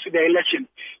 clear months to the election.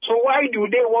 So why do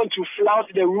they want to flout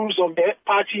the rules of the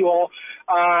party or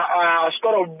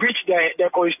sort of breach the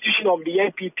constitution of the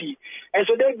NPP? And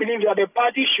so they believe that the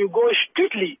party should go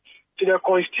strictly to the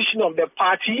constitution of the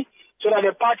party so that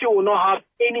the party will not have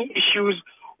any issues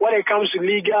when it comes to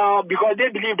legal, because they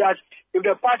believe that if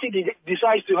the party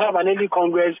decides to have an early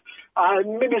congress,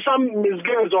 maybe some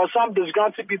misgivings or some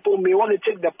disgruntled people may want to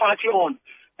take the party on,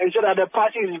 and so that the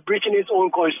party is breaching its own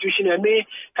constitution and may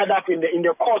end up in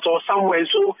the court or somewhere.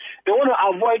 So they want to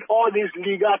avoid all these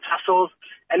legal tussles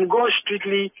and go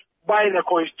strictly by the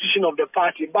constitution of the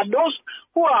party. But those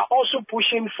who are also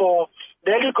pushing for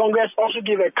the early congress also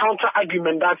give a counter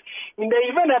argument that in the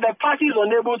event that the party is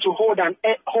unable to hold a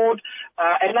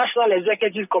national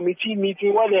executive committee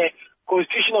meeting where the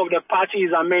constitution of the party is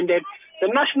amended,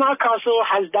 the National Council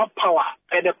has that power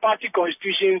and the party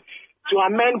constitution to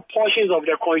amend portions of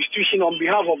the constitution on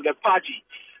behalf of the party.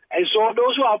 And so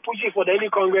those who are pushing for the early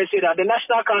congress say that the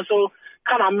National Council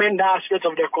can amend that aspect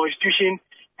of the constitution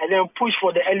and then push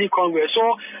for the early congress.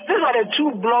 So these are the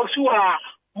two blocs who are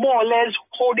more or less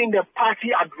holding the party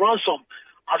at ransom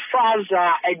as far as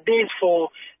a date for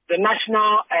the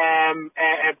national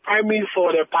primary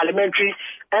for the parliamentary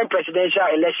and presidential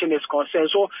election is concerned.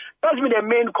 So that's been the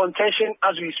main contention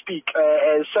as we speak,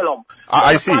 Salom.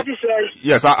 I see.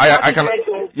 Yes, I can.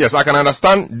 Yes, I can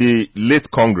understand the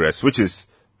late Congress, which is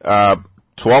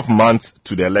 12 months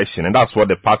to the election, and that's what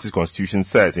the party's constitution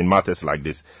says in matters like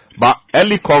this. But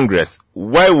early Congress,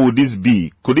 where would this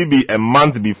be? Could it be a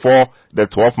month before the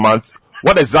 12 months?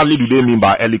 What exactly do they mean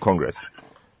by early Congress?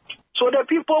 So the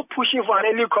people pushing for an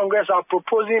early Congress are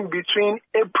proposing between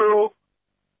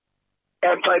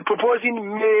proposing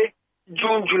May,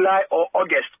 June, July, or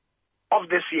August of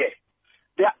this year.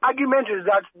 The argument is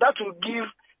that will give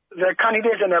the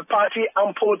candidates and the party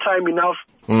ample time enough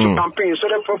to campaign. So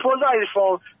the proposal is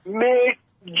for May,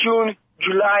 June,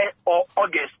 July, or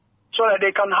August, so that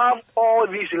they can have all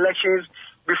these elections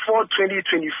before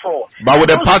 2024. But would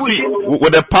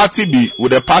the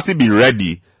party be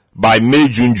ready by May,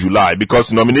 June, July?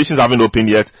 Because nominations haven't opened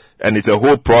yet, and it's a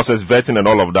whole process, vetting and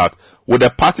all of that. Would the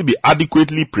party be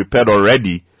adequately prepared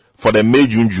already for the May,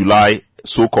 June, July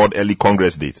so-called early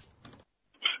Congress date?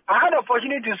 I had the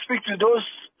opportunity to speak to those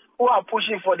who are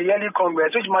pushing for the early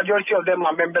Congress, which majority of them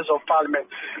are members of parliament.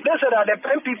 They said that the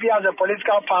MPP as a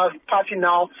political party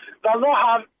now does not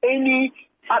have any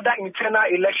other internal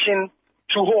election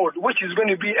to hold, which is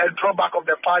going to be a drawback of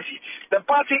the party. The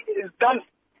party is done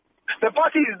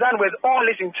with all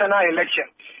its internal election.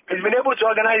 It's been able to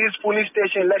organize its polling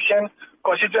station election,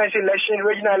 constituency election,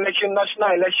 regional election,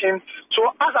 national election.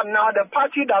 So as of now, the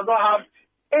party does not have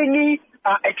any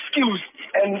excuse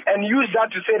and use that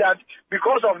to say that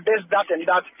because of this, that, and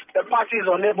that, the party is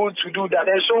unable to do that.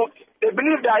 And so they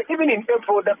believe that even in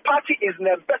April, the party is in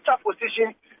a better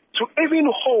position to even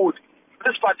hold this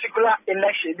this particular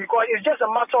election, because it's just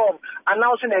a matter of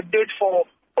announcing a date for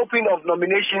opening of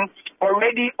nomination.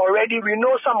 Already we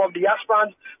know some of the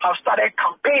aspirants have started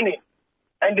campaigning,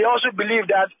 and they also believe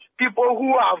that people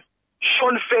who have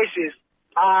shown faces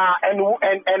and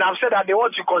have said that they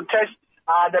want to contest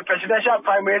the presidential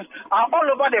primaries are all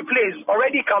over the place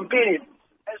already campaigning.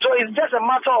 And so it's just a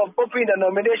matter of opening the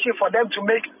nomination for them to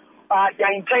make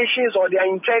their intentions or their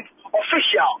intent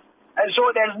official. And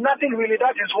so there's nothing really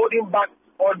that is holding back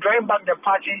or drawing back the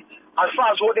party as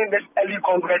far as holding this early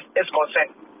Congress is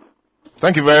concerned.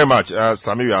 Thank you very much,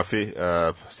 Samir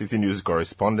Yafe, City News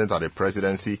correspondent at the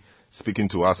presidency, speaking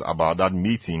to us about that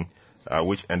meeting,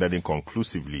 which ended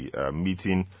inconclusively,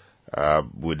 meeting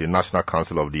with the National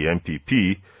Council of the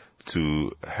NPP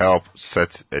to help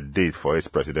set a date for its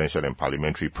presidential and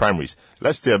parliamentary primaries.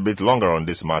 Let's stay a bit longer on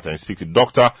this matter and speak to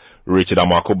Dr. Richard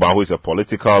Amakoba, who is a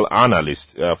political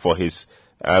analyst, for his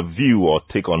view or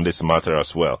take on this matter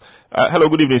as well. Hello,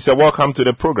 good evening, sir. Welcome to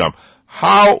the program.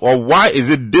 How or why is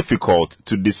it difficult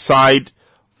to decide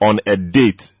on a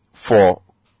date for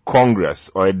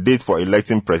Congress or a date for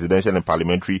electing presidential and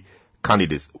parliamentary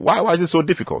candidates? Why is it so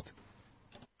difficult?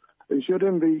 It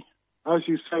shouldn't be. As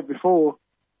you said before,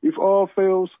 if all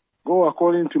fails, go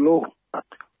according to law.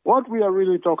 What we are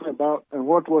really talking about and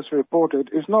what was reported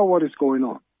is not what is going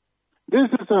on. This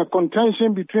is a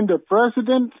contention between the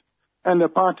president and the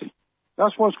party.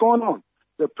 That's what's going on.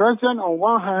 The president on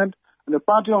one hand and the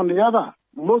party on the other.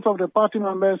 Most of the party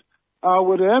members are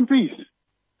with the MPs.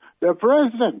 The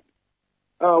president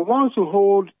wants to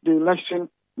hold the election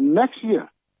next year,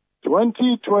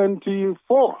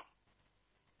 2024,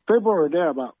 February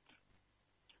thereabout.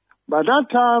 By that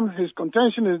time, his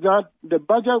contention is that the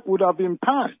budget would have been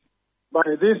passed by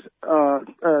this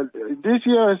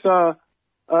year's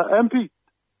MP.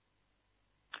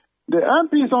 The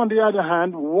MPs, on the other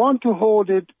hand, want to hold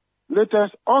it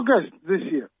latest August this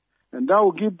year, and that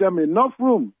will give them enough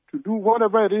room to do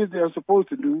whatever it is they are supposed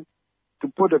to do to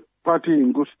put the party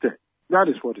in good stead. That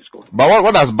is what is going on. But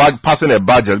what has passing a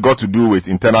budget got to do with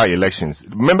internal elections?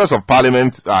 Members of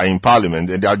parliament are in parliament,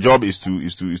 and their job is to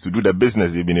do the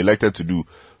business they've been elected to do.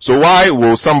 So why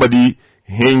will somebody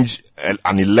hinge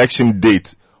an election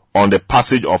date on the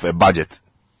passage of a budget?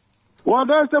 Well,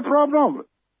 that's the problem.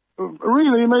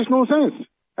 Really, it makes no sense.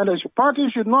 And the party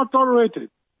should not tolerate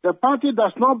it. The party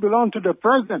does not belong to the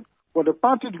president, but the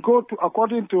party to go to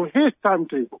according to his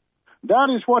timetable. That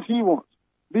is what he wants.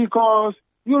 Because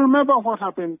you remember what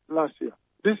happened last year,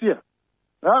 this year.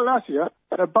 Last year,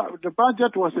 the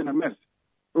budget was in a mess.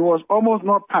 It was almost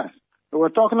not passed. We were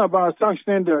talking about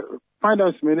sanctioning the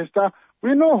finance minister.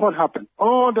 We know what happened.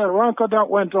 All the rancor that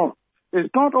went on.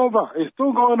 It's not over. It's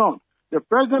still going on. The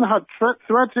president had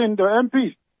threatened the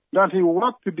MPs that he would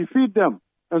work to defeat them.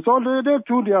 And so they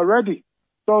too, they are ready.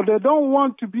 So they don't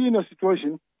want to be in a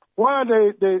situation where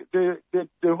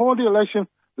they hold the election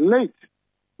late.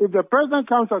 If the president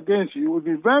comes against you, it will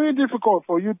be very difficult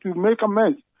for you to make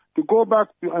amends, to go back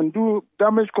and do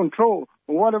damage control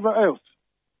or whatever else.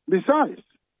 Besides,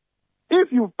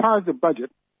 if you pass the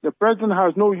budget, the president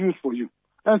has no use for you.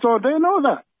 And so they know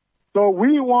that. So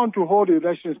we want to hold the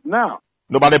elections now.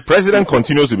 No, but the president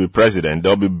continues to be president.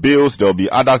 There'll be bills, there'll be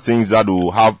other things that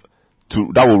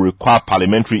will require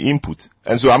parliamentary input.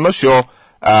 And so I'm not sure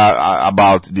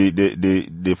about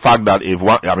the fact that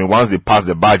once they pass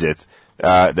the budget,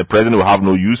 the president will have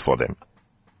no use for them.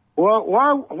 Well,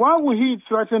 why would he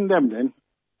threaten them then?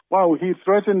 Why would he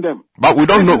threaten them? But we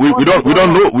don't know. We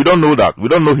don't know that. We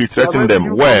don't know he threatened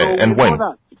them where and when.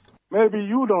 Maybe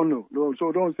you don't know.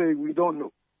 So don't say we don't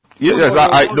know. Yes,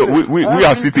 we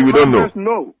are sitting. We don't know.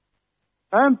 No.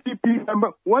 MPP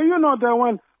member. Were you not there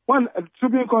when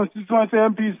Tribune constituency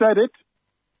MP said it?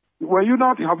 Were you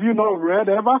not? Have you not read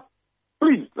ever?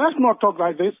 Please, let's not talk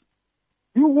like this.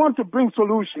 You want to bring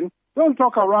solution. Don't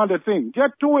talk around the thing.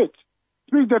 Get to it.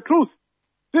 Speak the truth.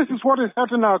 This is what is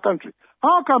hurting our country.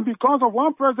 How come because of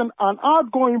one president, an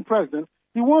outgoing president,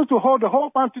 he wants to hold the whole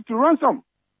party to ransom?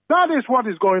 That is what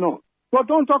is going on. So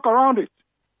don't talk around it.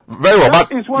 Very well,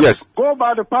 but yes. Go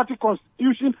by the party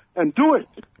constitution and do it.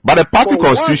 But the party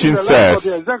constitution says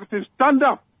the executive stand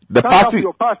up. The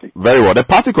party. Very well. The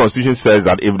party constitution says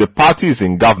that if the party is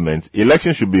in government,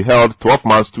 election should be held 12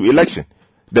 months to election.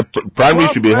 The primary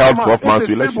should be held 12 months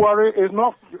to election. February is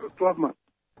not 12 months.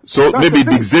 So that's maybe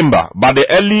December, but the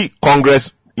early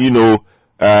Congress,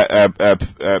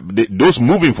 those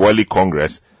moving for early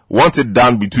Congress want it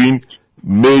done between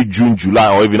May, June,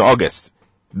 July, or even August.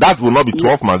 That will not be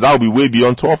 12 months. That will be way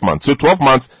beyond 12 months. So 12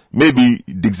 months, maybe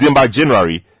December,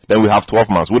 January, then we have 12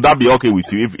 months. Would that be okay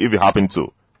with you if it happened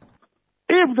to?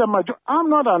 If I'm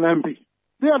not an MP.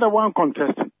 They are the one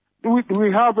contesting.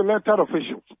 we have elected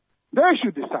officials. They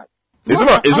should decide. Is it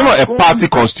not a party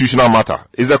constitutional matter?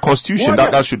 It's a constitution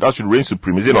that should reign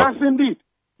supreme, is it not? Yes, indeed.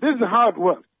 This is how it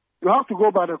works. You have to go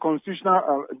by the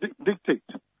constitutional dictate.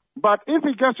 But if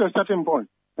it gets to a certain point,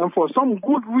 and for some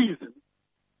good reason,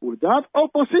 without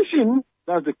opposition,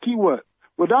 that's the key word,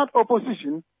 without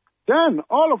opposition, then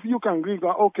all of you can agree that,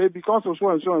 okay, because of so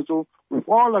and so and so, we've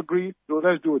all agreed, so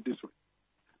let's do it this way.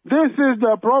 This is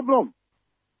the problem.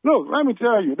 Look, let me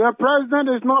tell you, the president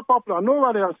is not popular.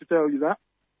 Nobody has to tell you that.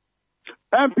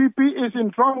 MPP is in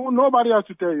trouble. Nobody has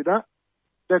to tell you that.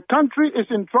 The country is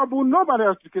in trouble. Nobody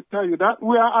has to tell you that.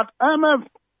 We are at MF.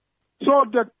 So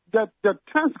the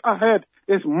task ahead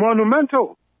is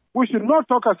monumental. We should not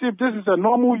talk as if this is a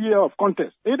normal year of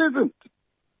contest. It isn't.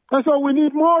 And so we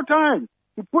need more time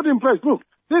to put in place. Look,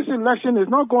 this election is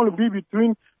not going to be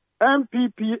between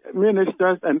MPP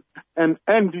ministers and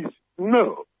NDC.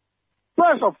 No.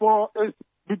 First of all, it's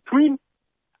between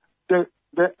the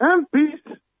MPs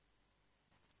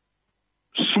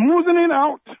smoothing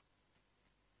out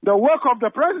the work of the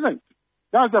president.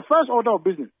 That's the first order of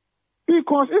business.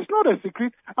 Because it's not a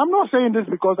secret. I'm not saying this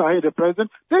because I hate the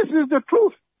president. This is the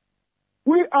truth.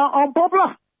 We are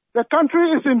unpopular. The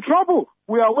country is in trouble.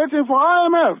 We are waiting for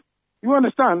IMF. You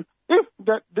understand? If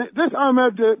this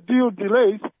IMF deal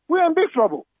delays, we are in big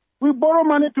trouble. We borrow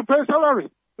money to pay salary.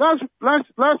 Last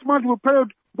month we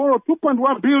borrowed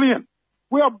 2.1 billion.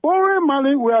 We are borrowing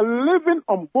money. We are living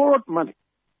on borrowed money.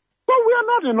 So we are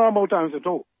not in normal times at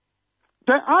all.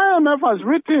 The IMF has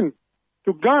written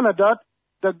to Ghana that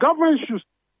the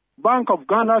Bank of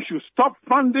Ghana should stop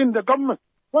funding the government.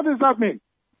 What does that mean?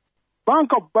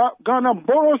 Bank of Ghana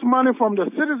borrows money from the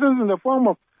citizens in the form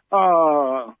of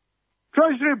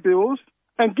treasury bills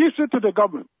and gives it to the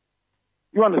government.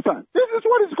 You understand? This is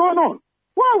what is going on.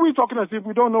 Why are we talking as if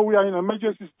we don't know we are in an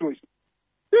emergency situation?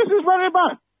 This is very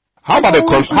bad. How about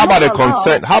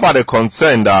the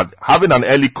concern that having an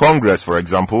early Congress, for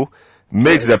example,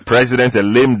 makes the president a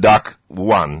lame duck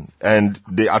one, and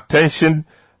the attention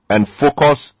and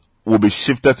focus will be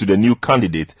shifted to the new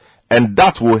candidate, and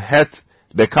that will hurt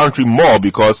the country more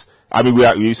because, I mean,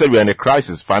 you said we are in a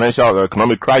crisis, financial,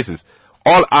 economic crisis.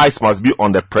 All eyes must be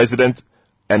on the president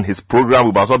and his program.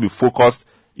 We must all be focused,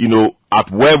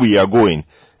 at where we are going.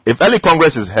 If early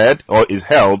Congress is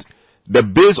held, the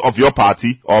base of your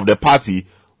party, or of the party,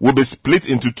 will be split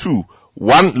into two.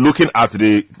 One looking at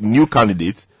the new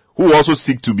candidate, who also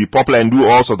seek to be popular and do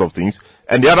all sorts of things,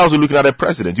 and the other also looking at the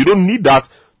president. You don't need that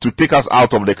to take us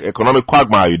out of the economic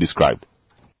quagmire you described.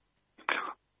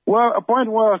 Well, a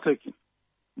point well taken.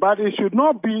 But it should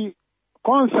not be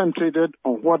concentrated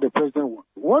on what the president wants.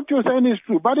 What you're saying is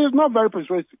true, but it's not very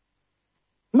persuasive.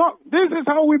 No, this is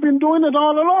how we've been doing it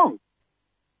all along.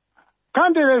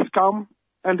 Candidates come,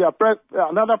 and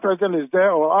another president is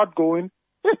there or outgoing.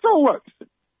 It still works.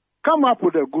 Come up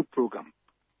with a good program.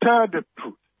 Tell the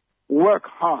truth. Work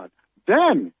hard.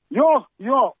 Then your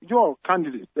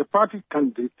candidate, the party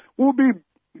candidate, will be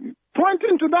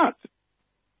pointing to that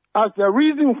as the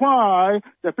reason why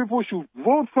the people should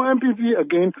vote for MPP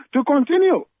again to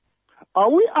continue. Are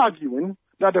we arguing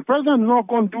that the president is not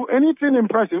going to do anything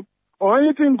impressive or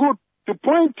anything good to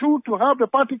point to help the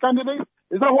party candidate?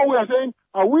 Is that what we are saying?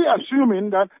 Are we assuming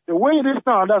that the way it is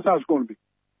now, that's how it's going to be?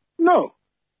 No.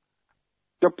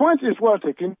 The point is well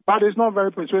taken, but it's not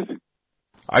very persuasive.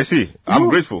 I see. I'm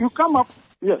grateful. You come up,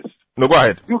 yes. No, go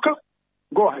ahead.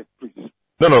 Go ahead, please.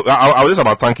 No, I was just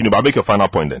about thanking you, but I'll make your final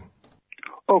point then.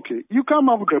 Okay, you come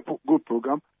up with a good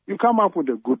program, you come up with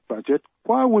a good budget.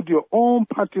 Why would your own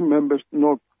party members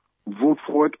not vote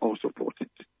for it or support it?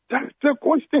 That's the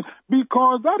question,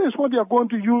 because that is what they are going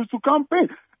to use to campaign.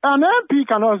 An MP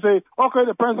cannot say, okay,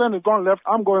 the president is going left,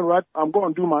 I'm going right, I'm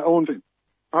going to do my own thing.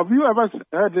 Have you ever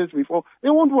heard this before? It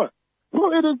won't work.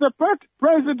 So it is the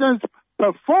president's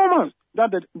performance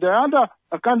that the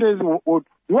other candidates would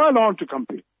dwell on to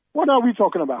campaign. What are we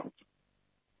talking about?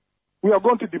 We are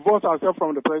going to divorce ourselves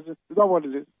from the president. Is that what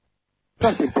it is?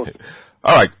 That's impossible.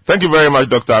 All right. Thank you very much,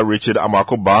 Dr. Richard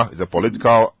Amakoba. He's a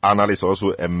political analyst,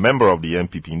 also a member of the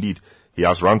MPP. Indeed, he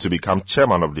has run to become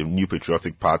chairman of the New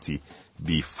Patriotic Party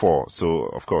before. So,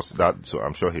 of course,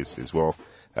 I'm sure he's well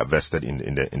vested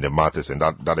in the matters, and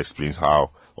that explains how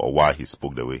or why he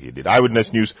spoke the way he did.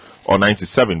 Eyewitness News on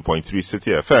 97.3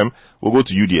 City FM. We'll go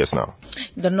to UDS now.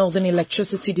 The Northern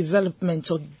Electricity Development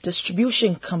or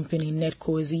Distribution Company,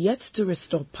 NEDCO, is yet to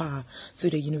restore power to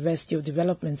the University of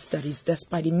Development Studies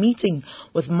despite a meeting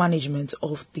with management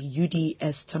of the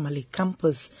UDS Tamale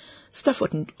campus. staff of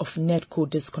NEDCO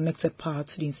disconnected power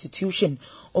to the institution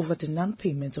over the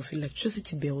non-payment of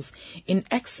electricity bills in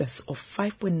excess of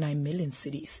 5.9 million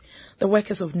cedis. The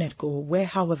workers of NEDCO were,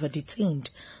 however,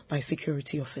 detained by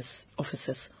security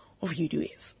officers of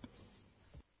UDS.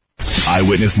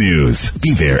 Eyewitness News.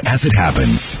 Be there as it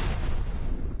happens.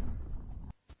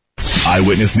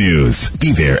 Eyewitness News.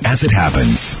 Be there as it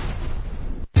happens.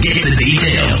 Get the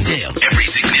details. Every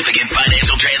significant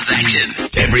financial transaction,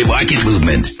 every market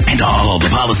movement, and all the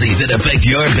policies that affect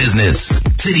your business.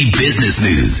 City Business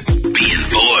News. Be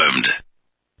informed.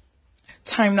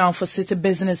 Time now for City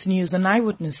Business News and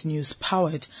Eyewitness News,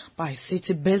 powered by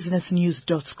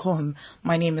citybusinessnews.com.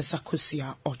 My name is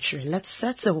Akusia Ochre. Let's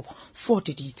settle for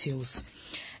the details.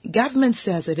 Government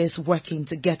says it is working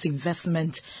to get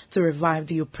investment to revive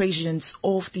the operations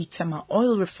of the Tema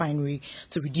oil refinery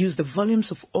to reduce the volumes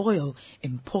of oil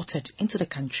imported into the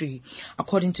country.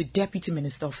 According to Deputy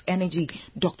Minister of Energy,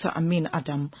 Dr. Amin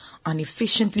Adam, an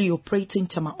efficiently operating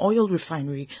Tema oil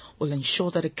refinery will ensure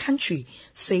that the country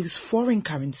saves foreign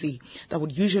currency that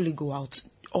would usually go out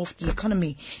of the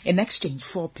economy in exchange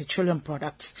for petroleum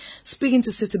products. Speaking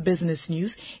to City Business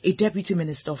News, a Deputy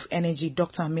Minister of Energy,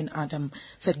 Dr. Amin Adam,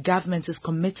 said government is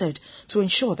committed to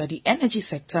ensure that the energy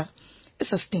sector is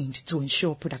sustained to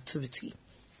ensure productivity.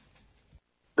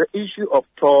 The issue of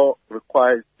toll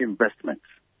requires investment,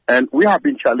 and we have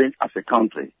been challenged as a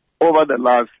country over the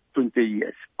last 20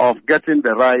 years of getting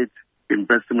the right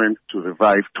investment to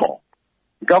revive toll.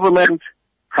 Government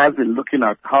has been looking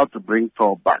at how to bring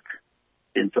toll back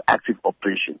into active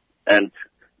operation. And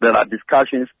there are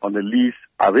discussions on the lease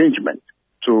arrangement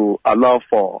to allow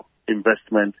for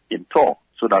investment in toll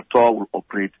so that toll will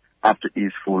operate up to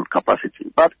its full capacity.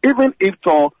 But even if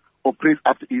toll operates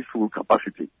up to its full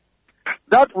capacity,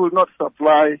 that will not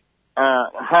supply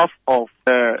half of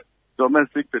the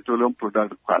domestic petroleum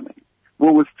product requirement. We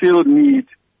will still need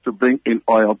to bring in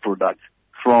oil products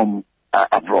from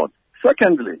abroad.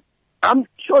 Secondly, I'm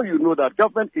sure you know that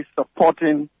government is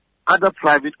supporting other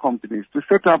private companies to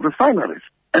set up refineries.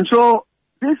 And so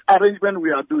this arrangement we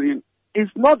are doing is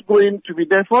not going to be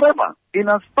there forever. In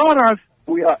as far as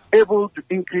we are able to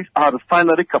increase our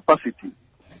refinery capacity,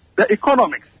 the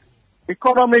economics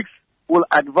will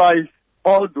advise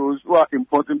all those who are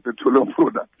importing petroleum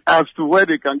products as to where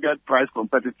they can get price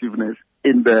competitiveness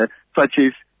in the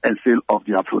purchase and sale of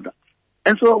their products.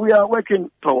 And so we are working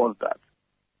towards that.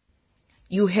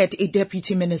 You heard a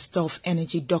Deputy Minister of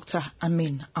Energy, Dr.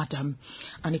 Amin Adam.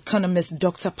 An economist,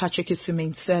 Dr. Patrick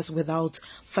Isumin, says without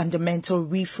fundamental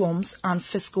reforms and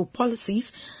fiscal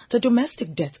policies, the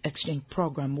domestic debt exchange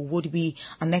program would be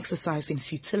an exercise in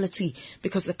futility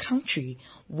because the country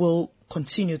will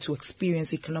continue to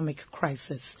experience economic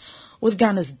crisis. With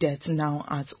Ghana's debt now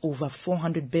at over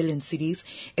 400 billion cedis,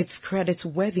 its credit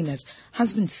worthiness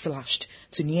has been slashed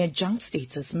to near junk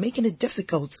status, making it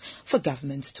difficult for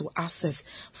government to access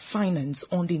finance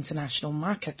on the international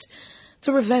market.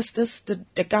 To reverse this,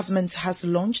 the government has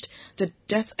launched the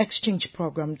debt exchange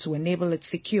program to enable it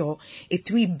secure a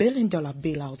 $3 billion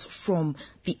bailout from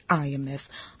the IMF.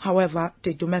 However,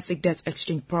 the domestic debt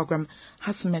exchange program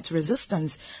has met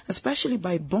resistance, especially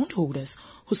by bondholders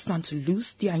who stand to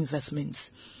lose their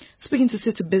investments. Speaking to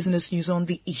City Business News on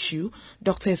the issue,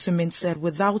 Dr. Isumin said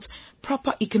without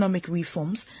proper economic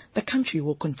reforms, the country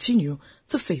will continue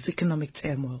to face economic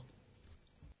turmoil.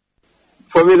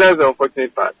 For me, that's the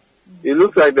unfortunate part. It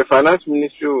looks like the finance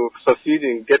ministry will succeed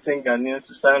in getting Ghanaians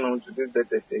to sign on to this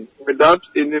debt exchange without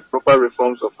any proper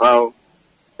reforms of how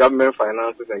government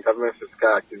finances and government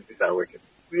fiscal activities are working.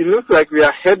 It looks like we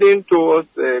are heading towards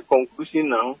a conclusion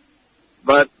now,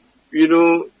 but,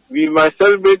 we might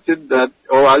celebrate it that,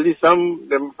 or at least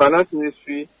the finance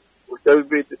ministry will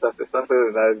celebrate it as a success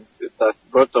that it has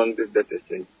brought on this debt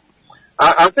exchange.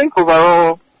 I think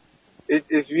overall, it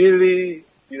is really,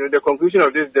 the conclusion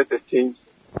of this debt exchange.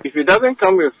 If it doesn't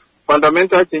come with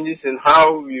fundamental changes in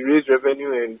how we raise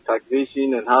revenue and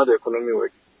taxation and how the economy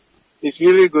works, it's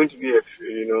really going to be a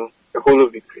hollow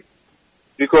victory.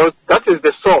 Because that is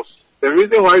the source. The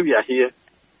reason why we are here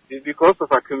is because of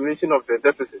accumulation of the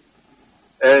deficit.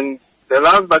 And the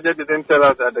last budget didn't tell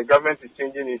us that the government is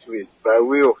changing its ways by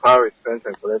way of how it spends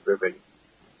and collects revenue.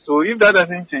 So if that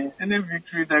doesn't change, any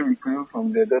victory that we claim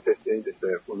from the debt exchange is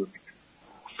a hollow victory.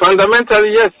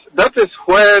 Fundamentally, yes, that is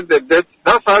where that's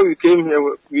how we came here,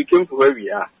 we came to where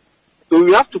we are. So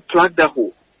we have to plug the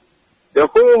hole. The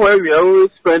hole where we are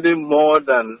always spending more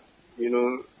than,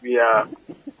 we are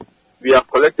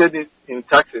collected in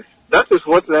taxes. That is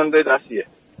what landed us here.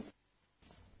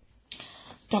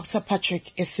 Dr.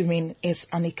 Patrick Isumin is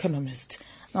an economist.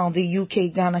 Now, the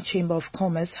UK-Ghana Chamber of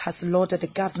Commerce has lauded the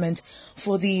government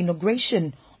for the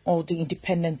inauguration of the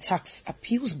Independent Tax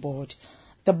Appeals Board.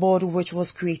 The board, which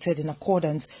was created in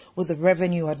accordance with the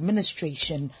Revenue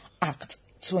Administration Act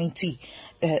 20,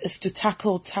 is to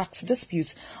tackle tax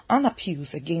disputes and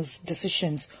appeals against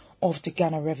decisions of the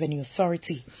Ghana Revenue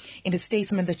Authority. In the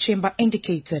statement, the chamber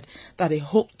indicated that it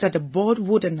hoped that the board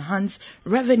would enhance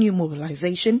revenue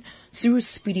mobilization through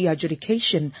speedy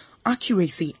adjudication,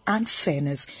 accuracy and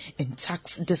fairness in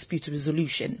tax dispute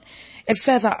resolution. It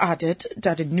further added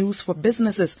that the news for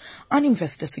businesses and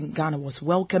investors in Ghana was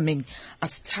welcoming,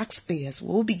 as taxpayers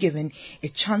will be given a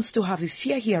chance to have a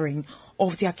fair hearing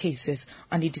of their cases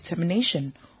and a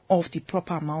determination of the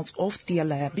proper amount of their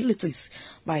liabilities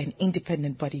by an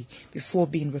independent body before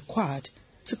being required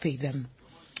to pay them.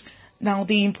 Now,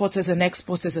 the Importers and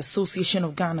Exporters Association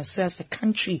of Ghana says the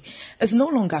country is no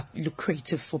longer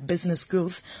lucrative for business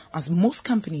growth, as most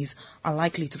companies are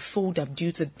likely to fold up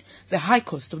due to the high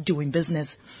cost of doing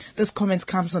business. This comment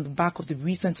comes on the back of the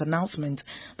recent announcement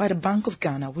by the Bank of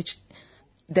Ghana, which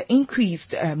the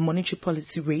increased monetary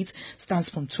policy rate stands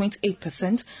from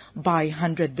 28% by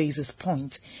 100 basis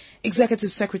points.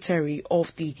 Executive Secretary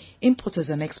of the Importers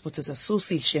and Exporters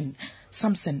Association,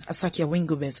 Samson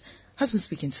Asaki-Awingobet, has been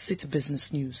speaking to City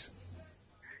Business News.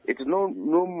 It is no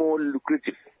more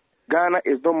lucrative. Ghana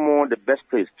is no more the best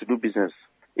place to do business.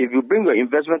 If you bring your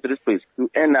investment to this place, you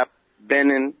end up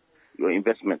burning your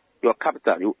investment, your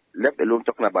capital, you left alone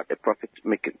talking about the profit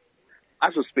making.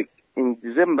 As we speak, in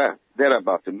December,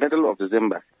 thereabout, the middle of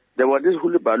December, there was this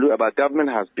hullabaloo about government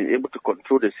has been able to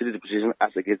control the city depreciation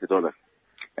as against the dollar,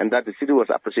 and that the city was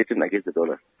appreciating against the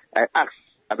dollar. I asked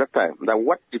at that time that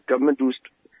what did government do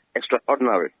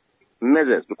extraordinary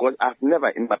measures, because I've never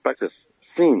in my practice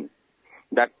seen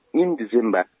that in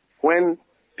December, when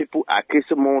people are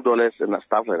casing more dollars and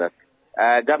stuff like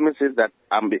that, government says that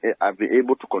I've been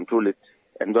able to control it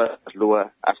and that's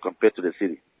lower as compared to the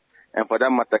city. And for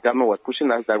that matter, government was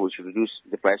pushing us that we should reduce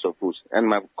the price of foods. And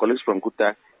my colleagues from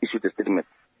Kuta issued a statement.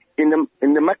 In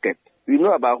the market, we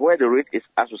know about where the rate is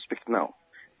as we speak now.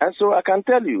 And so I can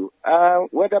tell you,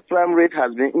 whether prime rate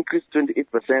has been increased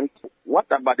 28%, what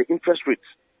about the interest rates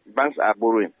banks are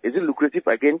borrowing? Is it lucrative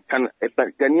again? Can a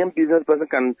Ghanaian business person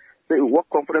can say, work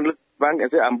confidently bank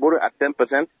and say, I'm borrowing at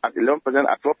 10%, at 11%,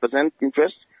 at 12%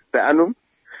 interest per annum?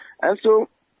 And so,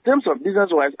 in terms of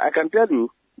business-wise, I can tell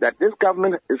you that this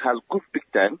government has good big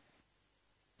time.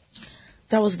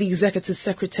 That was the Executive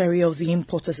Secretary of the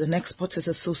Importers and Exporters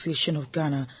Association of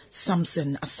Ghana,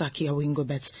 Samson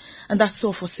Asaki-Awingobet. And that's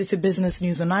all for City Business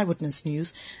News on Eyewitness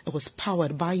News. It was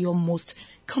powered by your most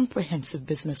comprehensive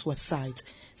business website,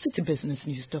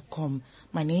 citybusinessnews.com.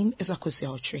 My name is Akosi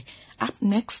Autry. Up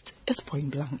next is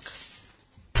Point Blank.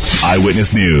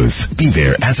 Eyewitness News. Be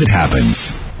there as it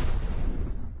happens.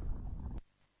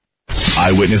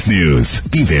 Eyewitness News.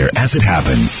 Be there as it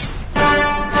happens.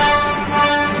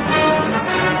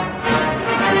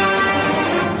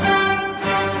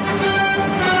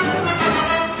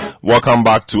 Welcome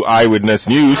back to Eyewitness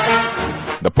News,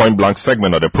 the Point Blank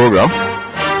segment of the program.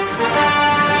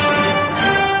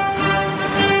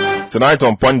 Tonight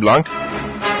on Point Blank,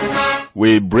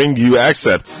 we bring you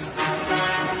excerpts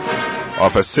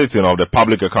of a sitting of the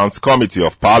Public Accounts Committee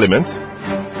of Parliament,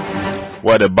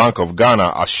 where the Bank of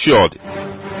Ghana assured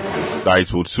that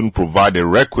it would soon provide the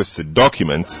requisite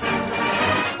documents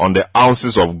on the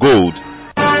ounces of gold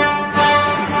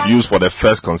used for the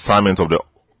first consignment of the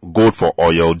gold for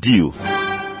oil deal.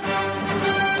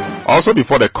 Also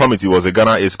before the committee was the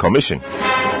Ghana Ace Commission,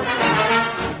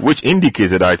 which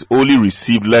indicated that it only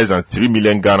received less than 3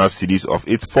 million Ghana cedis of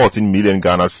its 14 million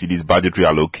Ghana cedis budgetary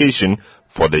allocation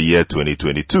for the year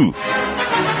 2022.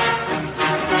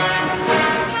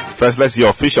 First, let's see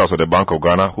officials of the Bank of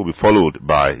Ghana, who will be followed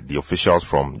by the officials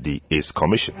from the Ace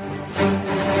Commission.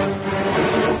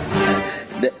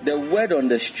 The word on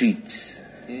the street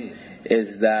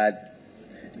is that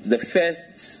the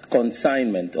first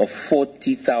consignment of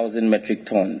 40,000 metric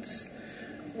tons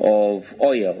of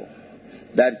oil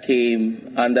that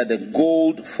came under the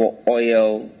gold for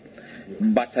oil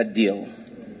butter deal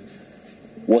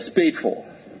was paid for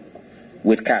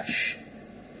with cash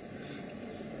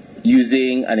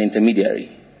using an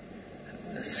intermediary.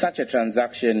 Such a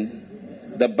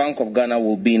transaction, the Bank of Ghana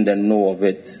will be in the know of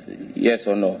it, yes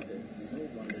or no?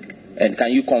 And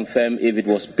can you confirm if it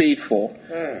was paid for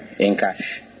in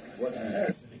cash?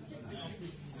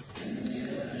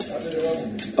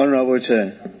 Honorable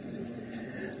Chair,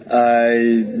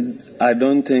 I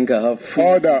don't think I have full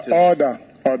Order.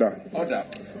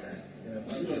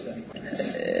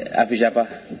 Afishapa.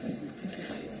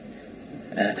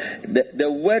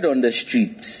 The word on the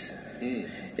street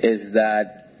is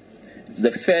that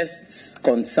the first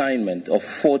consignment of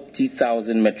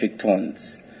 40,000 metric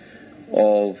tons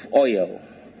of oil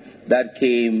that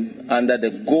came under the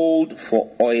gold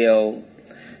for oil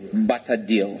barter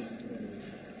deal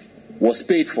was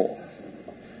paid for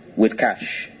with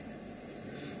cash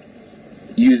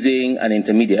using an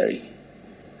intermediary.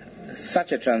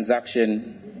 Such a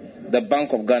transaction, the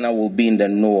Bank of Ghana will be in the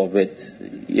know of it,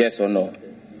 yes or no?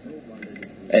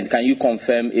 And can you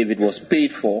confirm if it was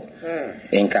paid for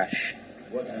in cash?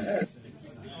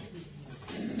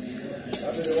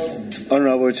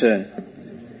 Honorable Chair,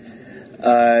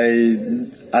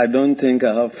 I don't think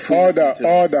I have full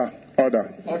Order.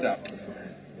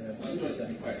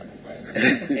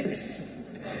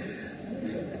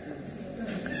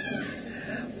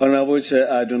 Honorable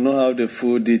Chair, I do not have the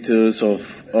full details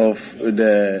of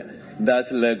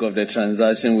that leg of the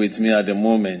transaction with me at the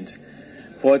moment.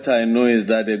 What I know is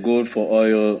that the Gold for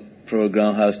Oil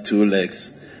program has two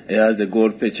legs. It has the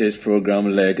gold purchase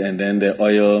program leg and then the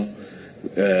oil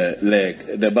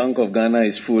leg. The Bank of Ghana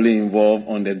is fully involved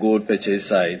on the gold purchase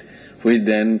side, which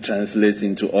then translates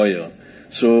into oil.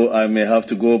 So I may have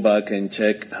to go back and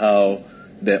check how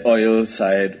the oil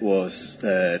side was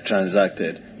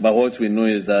transacted. But what we know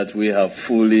is that we have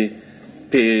fully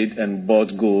paid and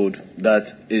bought gold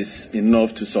that is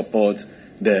enough to support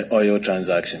the oil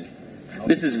transaction.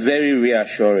 This is very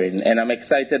reassuring, and I'm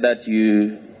excited that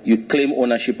you claim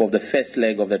ownership of the first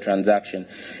leg of the transaction.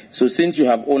 So since you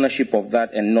have ownership of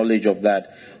that and knowledge of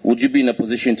that, would you be in a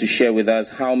position to share with us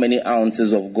how many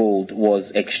ounces of gold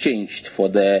was exchanged for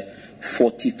the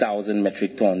 40,000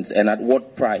 metric tons, and at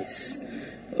what price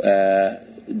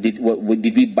did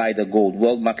we buy the gold?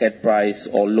 World market price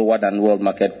or lower than world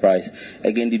market price?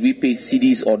 Again, did we pay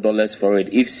cedis or dollars for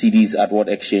it? If cedis, at what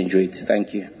exchange rate?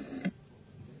 Thank you.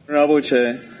 Honorable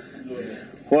Chair,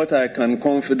 what I can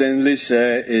confidently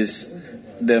share is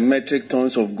the metric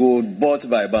tons of gold bought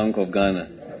by Bank of Ghana.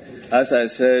 As I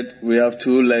said, we have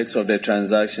two legs of the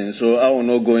transaction, so I will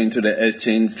not go into the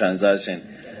exchange transaction.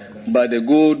 But the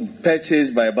gold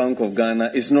purchased by Bank of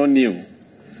Ghana is not new.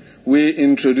 We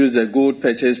introduced the gold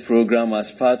purchase program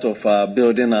as part of our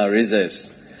building our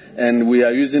reserves, and we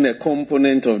are using a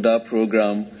component of that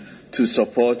program to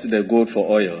support the gold for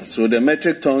oil. So the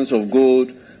metric tons of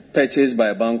gold purchased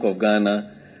by Bank of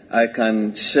Ghana, I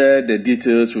can share the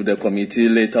details with the committee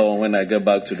later on when I get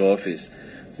back to the office.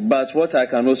 But what I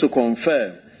can also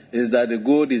confirm is that the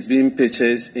gold is being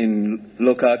purchased in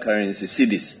local currency,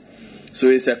 cedis. So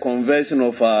it's a conversion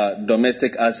of our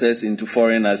domestic assets into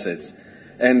foreign assets.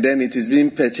 And then it is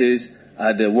being purchased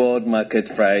at the world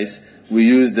market price. We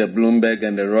use the Bloomberg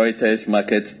and the Reuters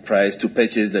market price to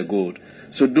purchase the gold.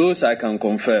 So those I can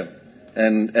confirm.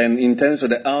 And in terms of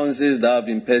the ounces that have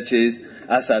been purchased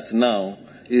as at now,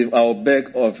 I'll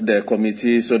beg of the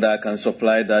committee so that I can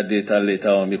supply that data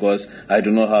later on, because I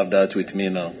do not have that with me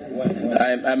now.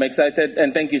 I'm excited,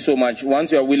 and thank you so much.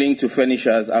 Once you are willing to furnish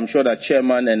us, I'm sure that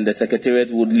Chairman and the Secretariat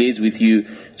would liaise with you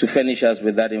to furnish us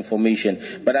with that information.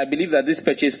 But I believe that this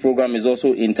purchase program is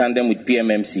also in tandem with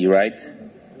PMMC, right?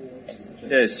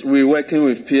 Yes, we're working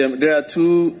with PM. There are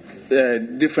two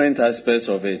different aspects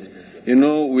of it. You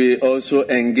know, we also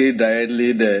engage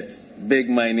directly the big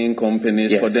mining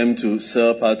companies for them to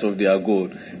sell part of their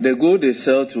gold. The gold they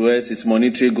sell to us is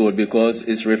monetary gold because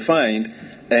it's refined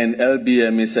and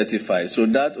LBMA certified. So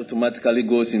that automatically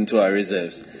goes into our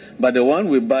reserves. But the one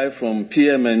we buy from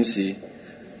PMMC,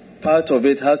 part of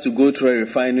it has to go through a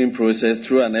refining process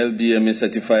through an LBMA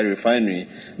certified refinery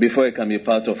before it can be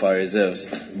part of our reserves.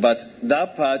 But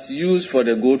that part used for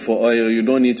the gold for oil, you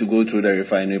don't need to go through the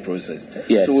refinery process.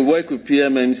 Yes. So we work with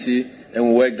PMMC and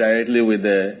we work directly with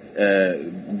the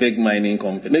big mining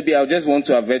company. Maybe I just want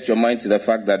to avert your mind to the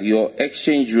fact that your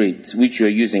exchange rate, which you're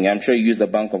using, I'm sure you use the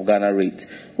Bank of Ghana rate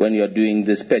when you're doing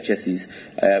these purchases,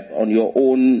 on your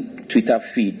own Twitter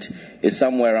feed is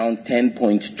somewhere around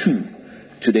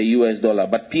 10.2 to the US dollar.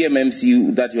 But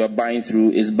PMMC that you are buying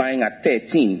through is buying at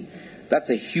 13. That's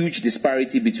a huge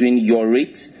disparity between your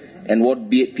rate and what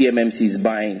PMMC is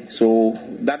buying. So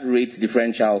that rate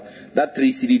differential, that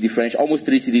 3 CD differential, almost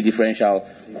 3 CD differential,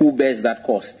 who bears that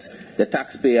cost? The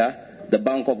taxpayer, the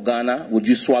Bank of Ghana? Would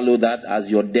you swallow that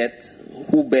as your debt?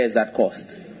 Who bears that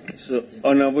cost? So,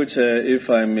 Honorable Chair, if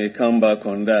I may come back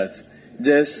on that,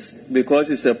 just because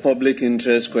it's a public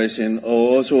interest question, I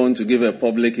also want to give a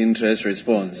public interest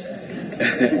response.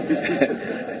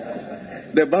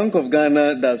 The Bank of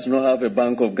Ghana does not have a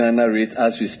Bank of Ghana rate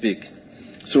as we speak.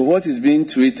 So what is being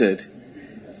tweeted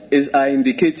is our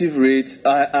indicative rates,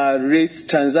 our rates,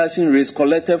 transaction rates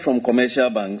collected from commercial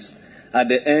banks at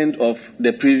the end of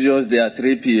the previous day at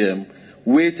 3 p.m.,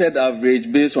 weighted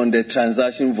average based on the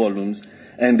transaction volumes,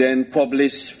 and then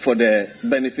publish for the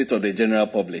benefit of the general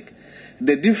public.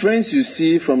 The difference you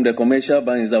see from the commercial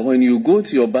bank is that when you go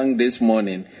to your bank this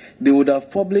morning, they would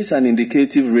have published an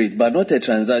indicative rate, but not a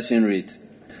transaction rate.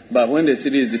 But when the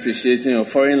cedi is depreciating, your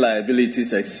foreign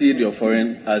liabilities exceed your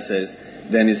foreign assets,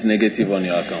 then it's negative on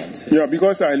your accounts. Yeah,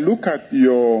 because I look at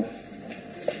your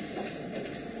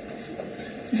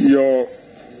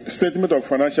statement of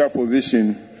financial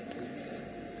position,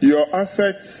 your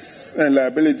assets and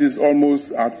liabilities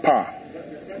almost at par.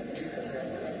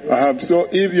 So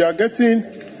if you are getting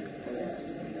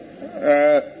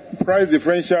price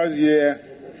differentials here,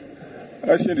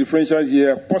 exchange differentials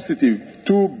here, positive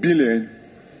 2 billion,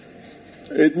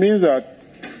 it means that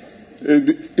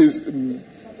it is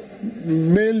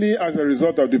mainly as a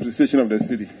result of depreciation of the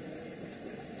cedi.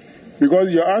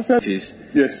 Because your assets,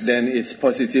 yes, then it's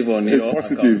positive on your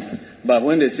account. But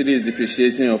when the cedi is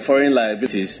depreciating your foreign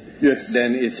liabilities, yes,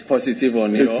 then it's positive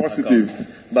on your account.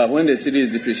 But when the cedi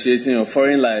is depreciating your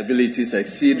foreign liabilities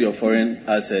exceed your foreign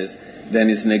assets,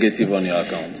 then it's negative on your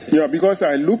account. Yeah, because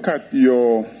I look at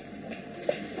your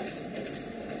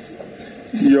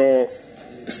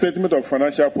statement of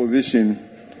financial position,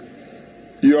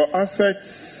 your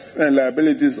assets and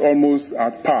liabilities almost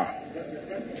at par.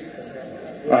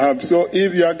 So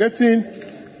if you are getting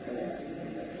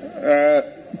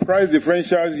price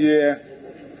differentials here,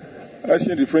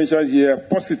 exchange differentials here,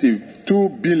 positive 2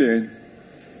 billion,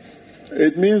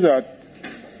 it means that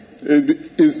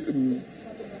it is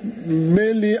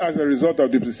mainly as a result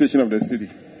of depreciation of the cedi.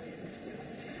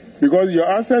 Because your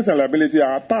assets and liabilities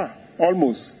are at par,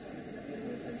 almost.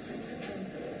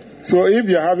 So if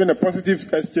you're having a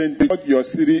positive exchange, your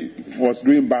cedi was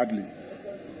doing badly.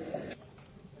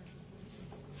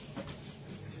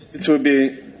 It will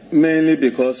be mainly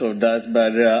because of that,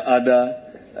 but there are other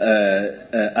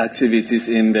activities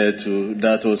in there too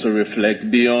that also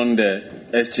reflect beyond the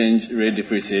exchange rate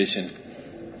depreciation.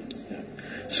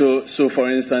 So for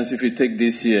instance, if you take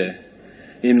this year,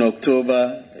 in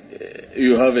October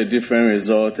you have a different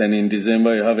result, and in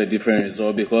December you have a different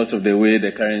result because of the way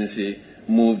the currency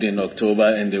moved in October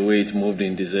and the way it moved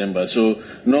in December. So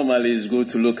normally it's good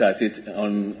to look at it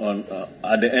on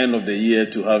at the end of the year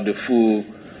to have the full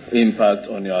impact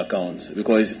on your accounts,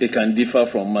 because it can differ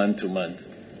from month to month.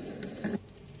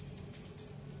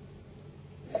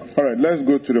 All right, let's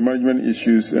go to the management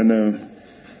issues, and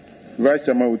Vice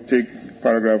Chairman will take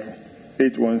paragraph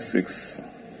 816.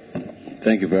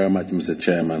 Thank you very much, Mr.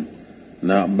 Chairman.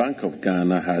 Now, Bank of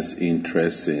Ghana has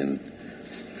interest in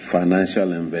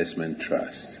Financial Investment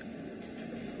Trust.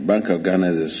 Bank of Ghana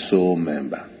is a sole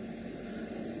member.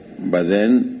 But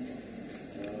then,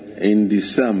 in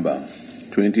December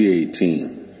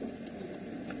 2018,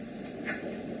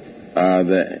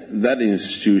 that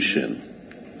institution,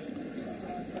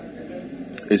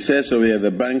 it says over here, the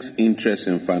bank's interest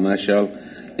in financial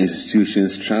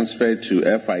institutions transferred to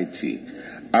FIT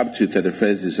up to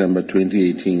 31st December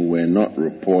 2018 were not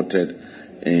reported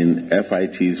in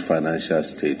FIT's financial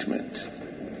statement.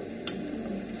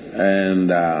 And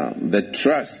the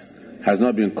trust has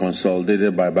not been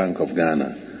consolidated by Bank of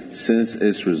Ghana since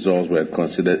its results were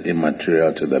considered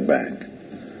immaterial to the bank.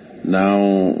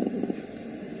 Now,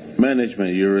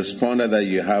 management, you responded that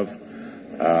you have,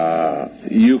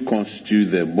 you compose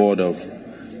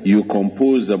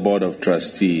the board of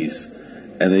trustees,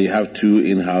 and then you have 2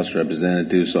 in-house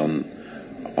representatives on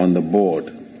the board,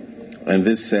 and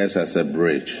this serves as a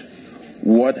bridge.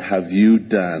 What have you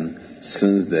done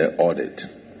since the audit?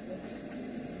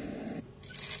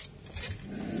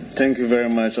 Thank you very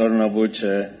much, Honorable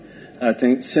Chair. I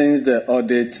think since the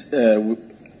audit,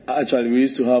 actually we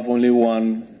used to have only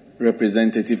 1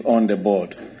 representative on the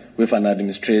board with an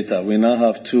administrator. We now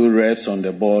have 2 reps on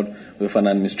the board with an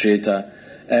administrator,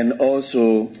 and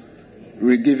also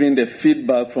we're giving the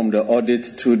feedback from the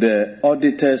audit to the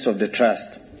auditors of the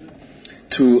trust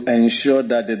to ensure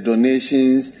that the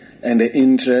donations and the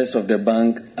interests of the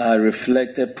bank are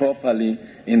reflected properly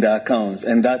in the accounts,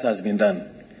 and that has been done.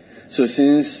 So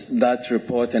since that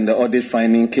report and the audit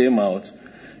finding came out,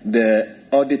 the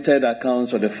audited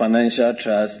accounts of the financial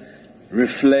trust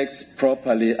reflects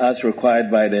properly, as required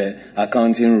by the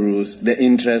accounting rules, the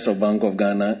interest of Bank of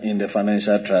Ghana in the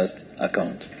financial trust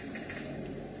account.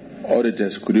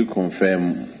 Auditors, could you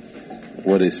confirm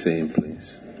what it's saying,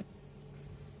 please?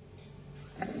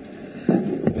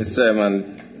 Mr.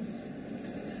 Chairman,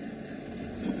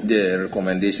 the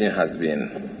recommendation has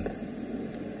been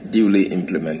duly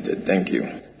implemented. Thank you.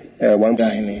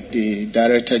 The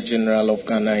Director General of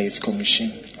Ghana is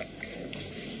commissioned.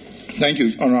 Thank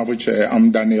you, Honorable Chair.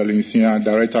 I'm Daniel Insia,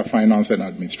 Director of Finance and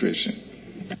Administration.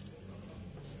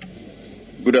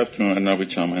 Good afternoon, Honorable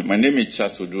Chairman. My name is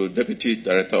Charles Odro, Deputy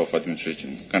Director of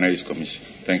Administration, Ghana Youth Commission.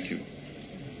 Thank you.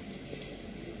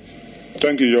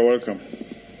 Thank you. You're welcome.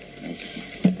 Thank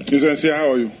you. Mr.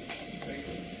 how are you?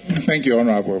 Thank you,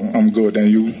 Honorable. I'm good.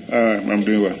 And you? I'm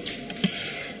doing well.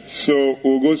 So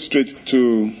we'll go straight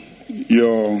to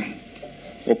your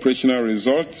operational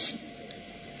results.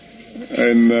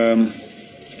 And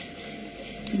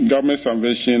government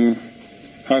subvention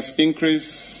has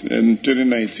increased in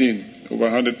 2019 over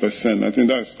 100%. I think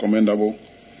that's commendable.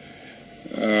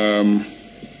 And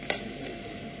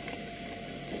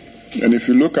if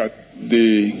you look at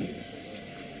the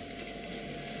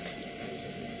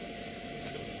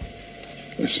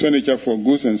expenditure for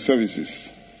goods and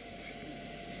services,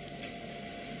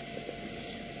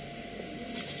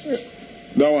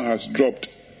 that one has dropped,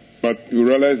 but you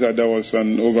realize that there was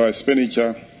an over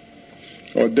expenditure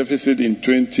or deficit in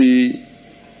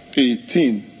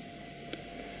 2018.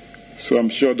 So I'm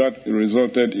sure that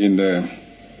resulted in a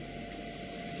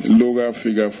lower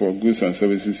figure for goods and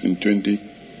services in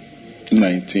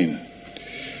 2019.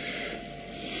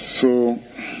 So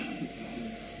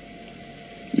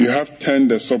you have turned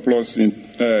the surplus in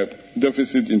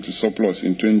deficit into surplus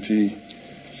in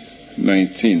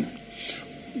 2019.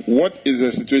 What is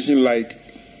the situation like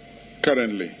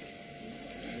currently?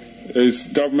 Is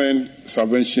government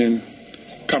subvention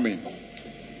coming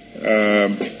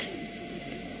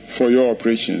for your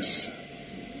operations?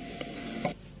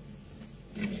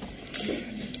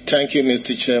 Thank you,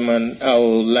 Mr. Chairman. I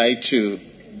would like to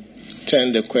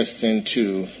turn the question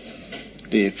to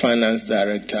the Finance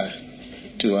Director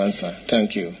to answer.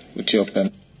 Thank you. With your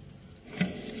permission.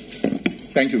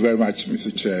 Thank you very much,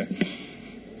 Mr. Chair.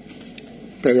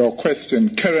 Per your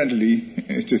question, currently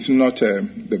it is not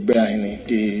the best.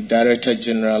 The Director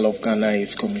General of Ghana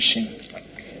Youth Commission.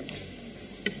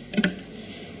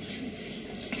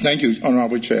 Thank you,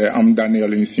 Honorable Chair. I'm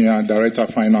Daniel Insia, Director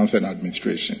of Finance and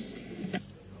Administration.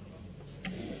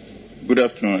 Good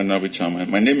afternoon, Honorable Chairman.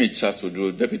 My name is Charles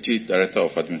Odro, Deputy Director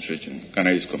of Administration,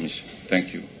 Ghana Youth Commission.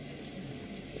 Thank you.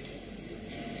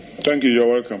 Thank you. You're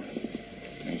welcome.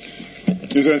 Thank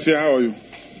you. Mr. how are you?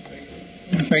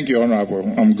 Thank you,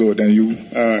 Honorable. I'm good. And you?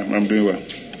 I'm doing well.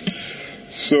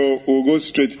 So we'll go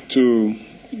straight to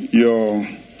your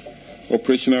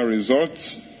operational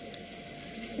results.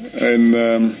 And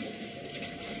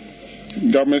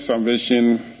government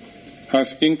subvention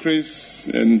has increased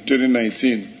in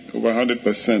 2019 over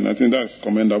 100%. I think that's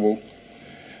commendable.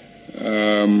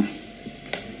 And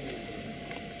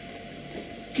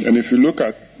if you look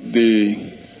at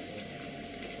the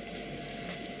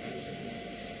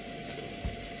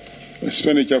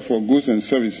expenditure for goods and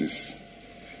services,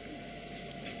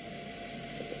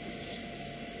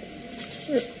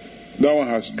 that one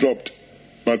has dropped,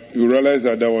 but you realize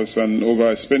that there was an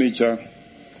over expenditure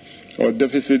or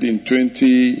deficit in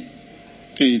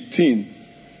 2018.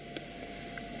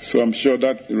 So I'm sure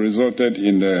that resulted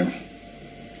in a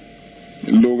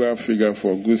lower figure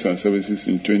for goods and services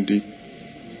in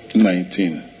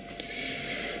 2019.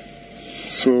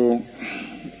 So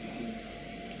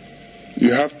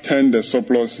you have turned the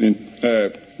surplus in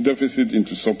deficit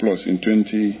into surplus in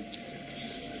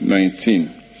 2019.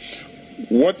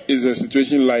 What is the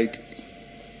situation like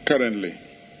currently?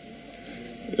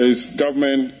 Is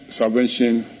government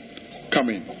subvention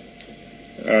coming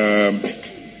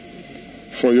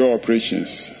for your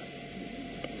operations?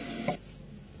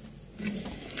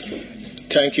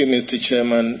 Thank you, Mr.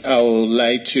 Chairman. I would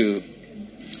like to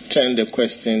turn the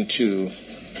question to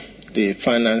the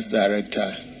Finance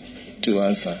Director to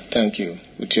answer. Thank you.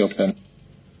 With your permission.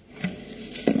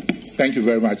 Thank you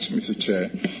very much, Mr. Chair.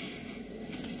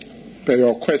 Per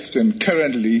your question,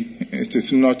 currently it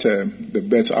is not the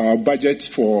best. Our budget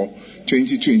for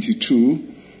 2022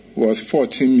 was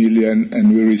 14 million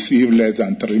and we received less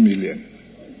than 3 million.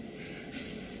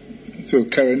 So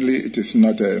currently it is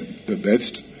not the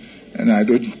best. And I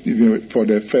don't even, for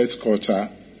the first quarter,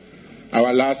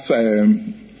 our last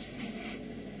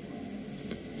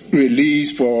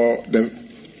release for the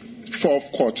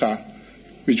fourth quarter,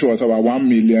 which was about 1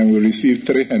 million, we received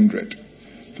 300.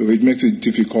 So it makes it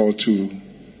difficult to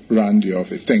run the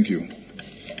office. Thank you.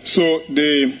 So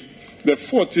the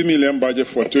 40 million budget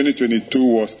for 2022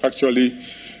 was actually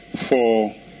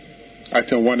for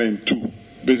item 1 and 2,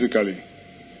 basically.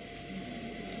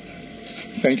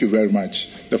 Thank you very much.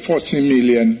 The 14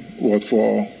 million was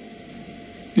for,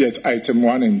 yes, item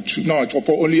 1 and 2. No, for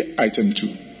only item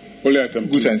 2. Only item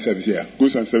 2. Goods and service, yeah.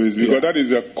 Goods and service, because that is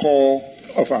the core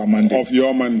of our mandate. Of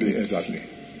your mandate. Exactly.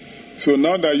 So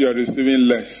now that you are receiving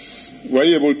less, were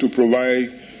you able to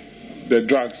provide the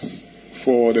drugs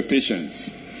for the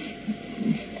patients?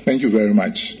 Thank you very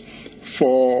much.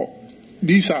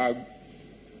 These are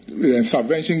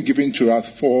subvention given to us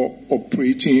for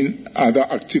operating other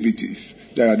activities,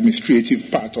 the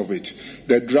administrative part of it.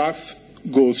 The draft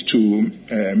goes to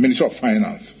Ministry of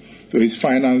Finance. So it's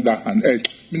finance that and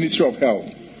Ministry of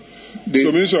Health.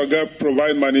 So Ministry of Health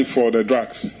provide money for the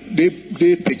drugs? They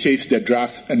purchase the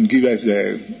drugs and give us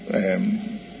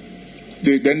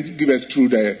they then give us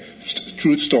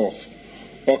through stores.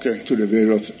 Okay. To the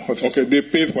various hospitals. Okay, they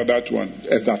pay for that one.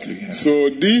 Exactly. Yeah.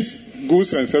 So this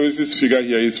goods and services figure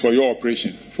here is for your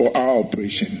operation? For our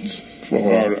operations.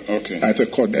 Okay. As a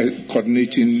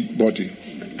coordinating body.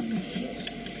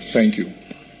 Thank you.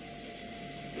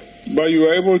 But you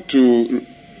were able to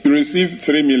receive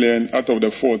 3 million out of the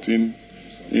 14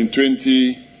 in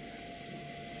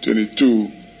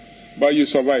 2022, but you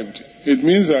survived. It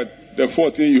means that the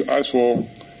 14 you asked for,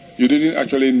 you didn't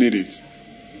actually need it.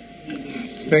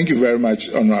 Thank you very much,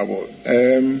 Honorable.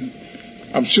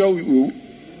 I'm sure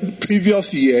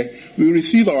previous year, we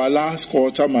received our last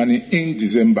quarter money in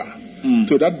December.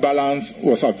 So that balance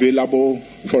was available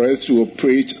for us to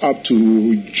operate up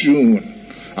to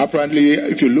June. Apparently,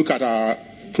 if you look at our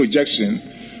projection,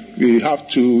 we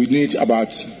need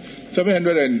about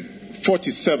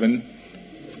 747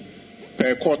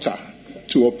 per quarter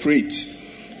to operate.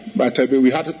 But we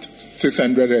had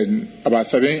about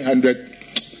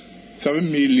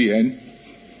 7 million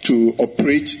to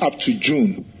operate up to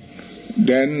June.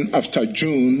 Then after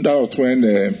June, that was when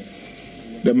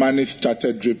the money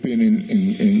started dripping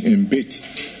in bits.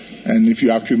 And if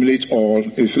you accumulate all,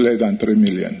 it's less than 3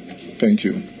 million. Thank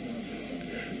you.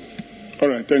 All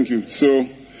right, thank you. So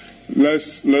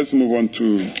let's move on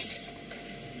to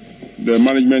the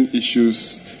management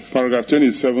issues. Paragraph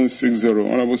 2760,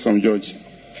 Honorable Sam George.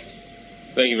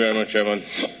 Thank you very much, Chairman.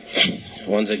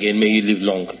 Once again, may you live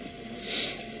long.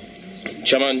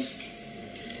 Chairman,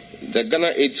 the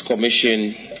Ghana AIDS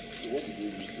Commission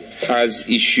has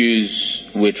issues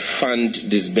with fund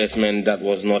disbursement that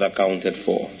was not accounted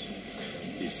for,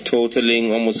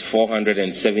 totaling almost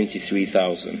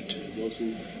 473,000.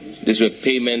 These were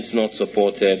payments not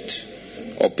supported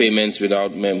or payments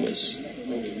without memos.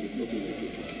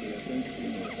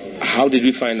 How did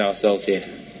we find ourselves here?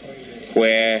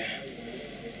 Where,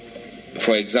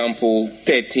 for example,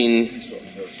 13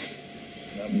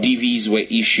 DVs were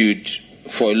issued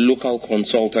for a local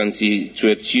consultancy to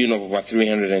a tune of about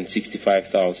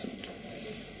 365,000.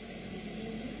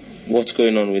 What's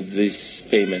going on with these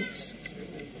payments?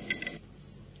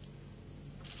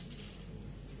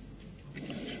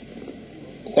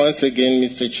 Once again,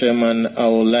 Mr. Chairman, I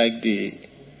would like the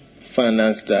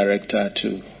Finance Director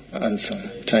to answer.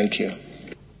 Thank you.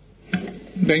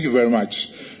 Thank you very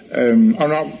much.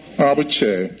 Honorable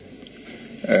Chair,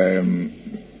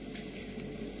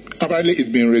 apparently it's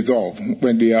been resolved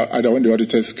when the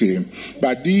auditors came.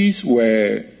 But these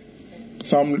were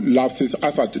some lapses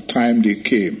as at the time they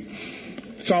came.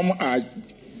 Some are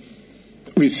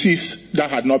receipts that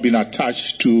had not been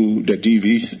attached to the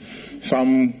DVs.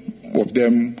 Some of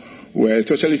them were,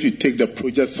 especially if you take the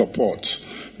project support,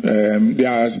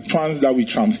 there are funds that we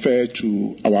transfer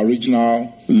to our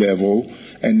regional level,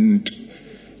 and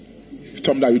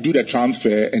some that we do the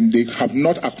transfer and they have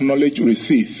not acknowledged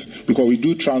receipts, because we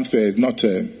do transfers, not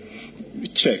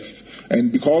checks.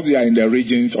 And because they are in the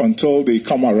regions, until they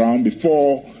come around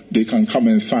before they can come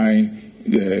and sign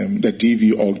the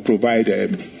DV or provide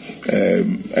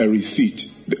a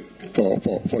receipt for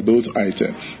those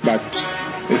items. But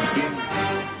it's been...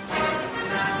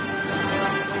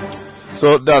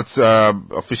 So that's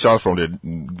officials from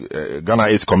the Ghana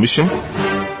AIDS Commission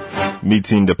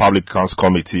meeting the Public Accounts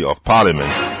Committee of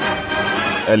Parliament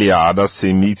earlier at that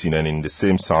same meeting, and in the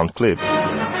same sound clip,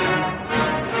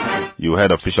 you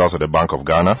heard officials at the Bank of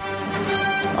Ghana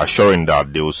assuring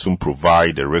that they will soon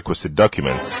provide the requisite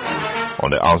documents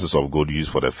on the ounces of gold used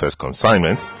for the first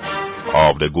consignment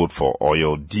of the gold for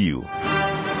oil deal.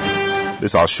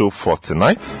 This is our show for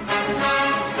tonight.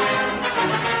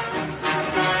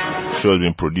 The show has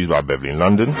been produced by Beverly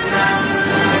London.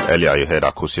 Earlier you heard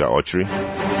Akosia Ochri.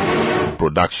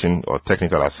 Production or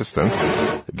technical assistance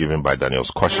given by Daniel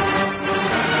Squashi.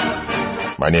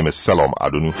 My name is Salom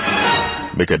Adunu.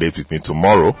 Make a date with me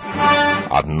tomorrow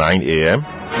at 9 a.m.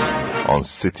 on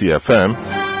City FM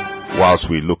whilst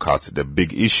we look at the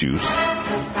big issues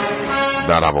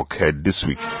that have occurred this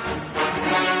week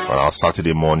on our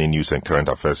Saturday morning news and current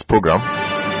affairs program,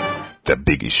 The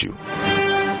Big Issue.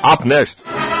 Up next,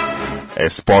 a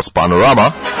sports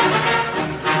panorama,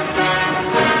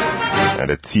 and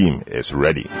the team is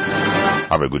ready.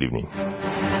 Have a good evening.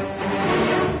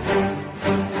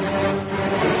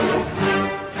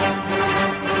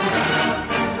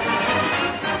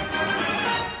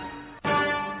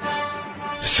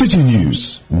 City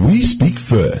News. We speak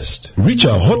first. Reach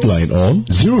our hotline on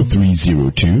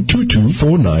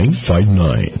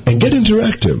 0302-224959 and get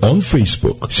interactive on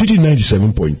Facebook, City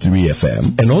 97.3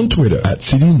 FM, and on Twitter at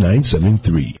City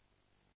 973.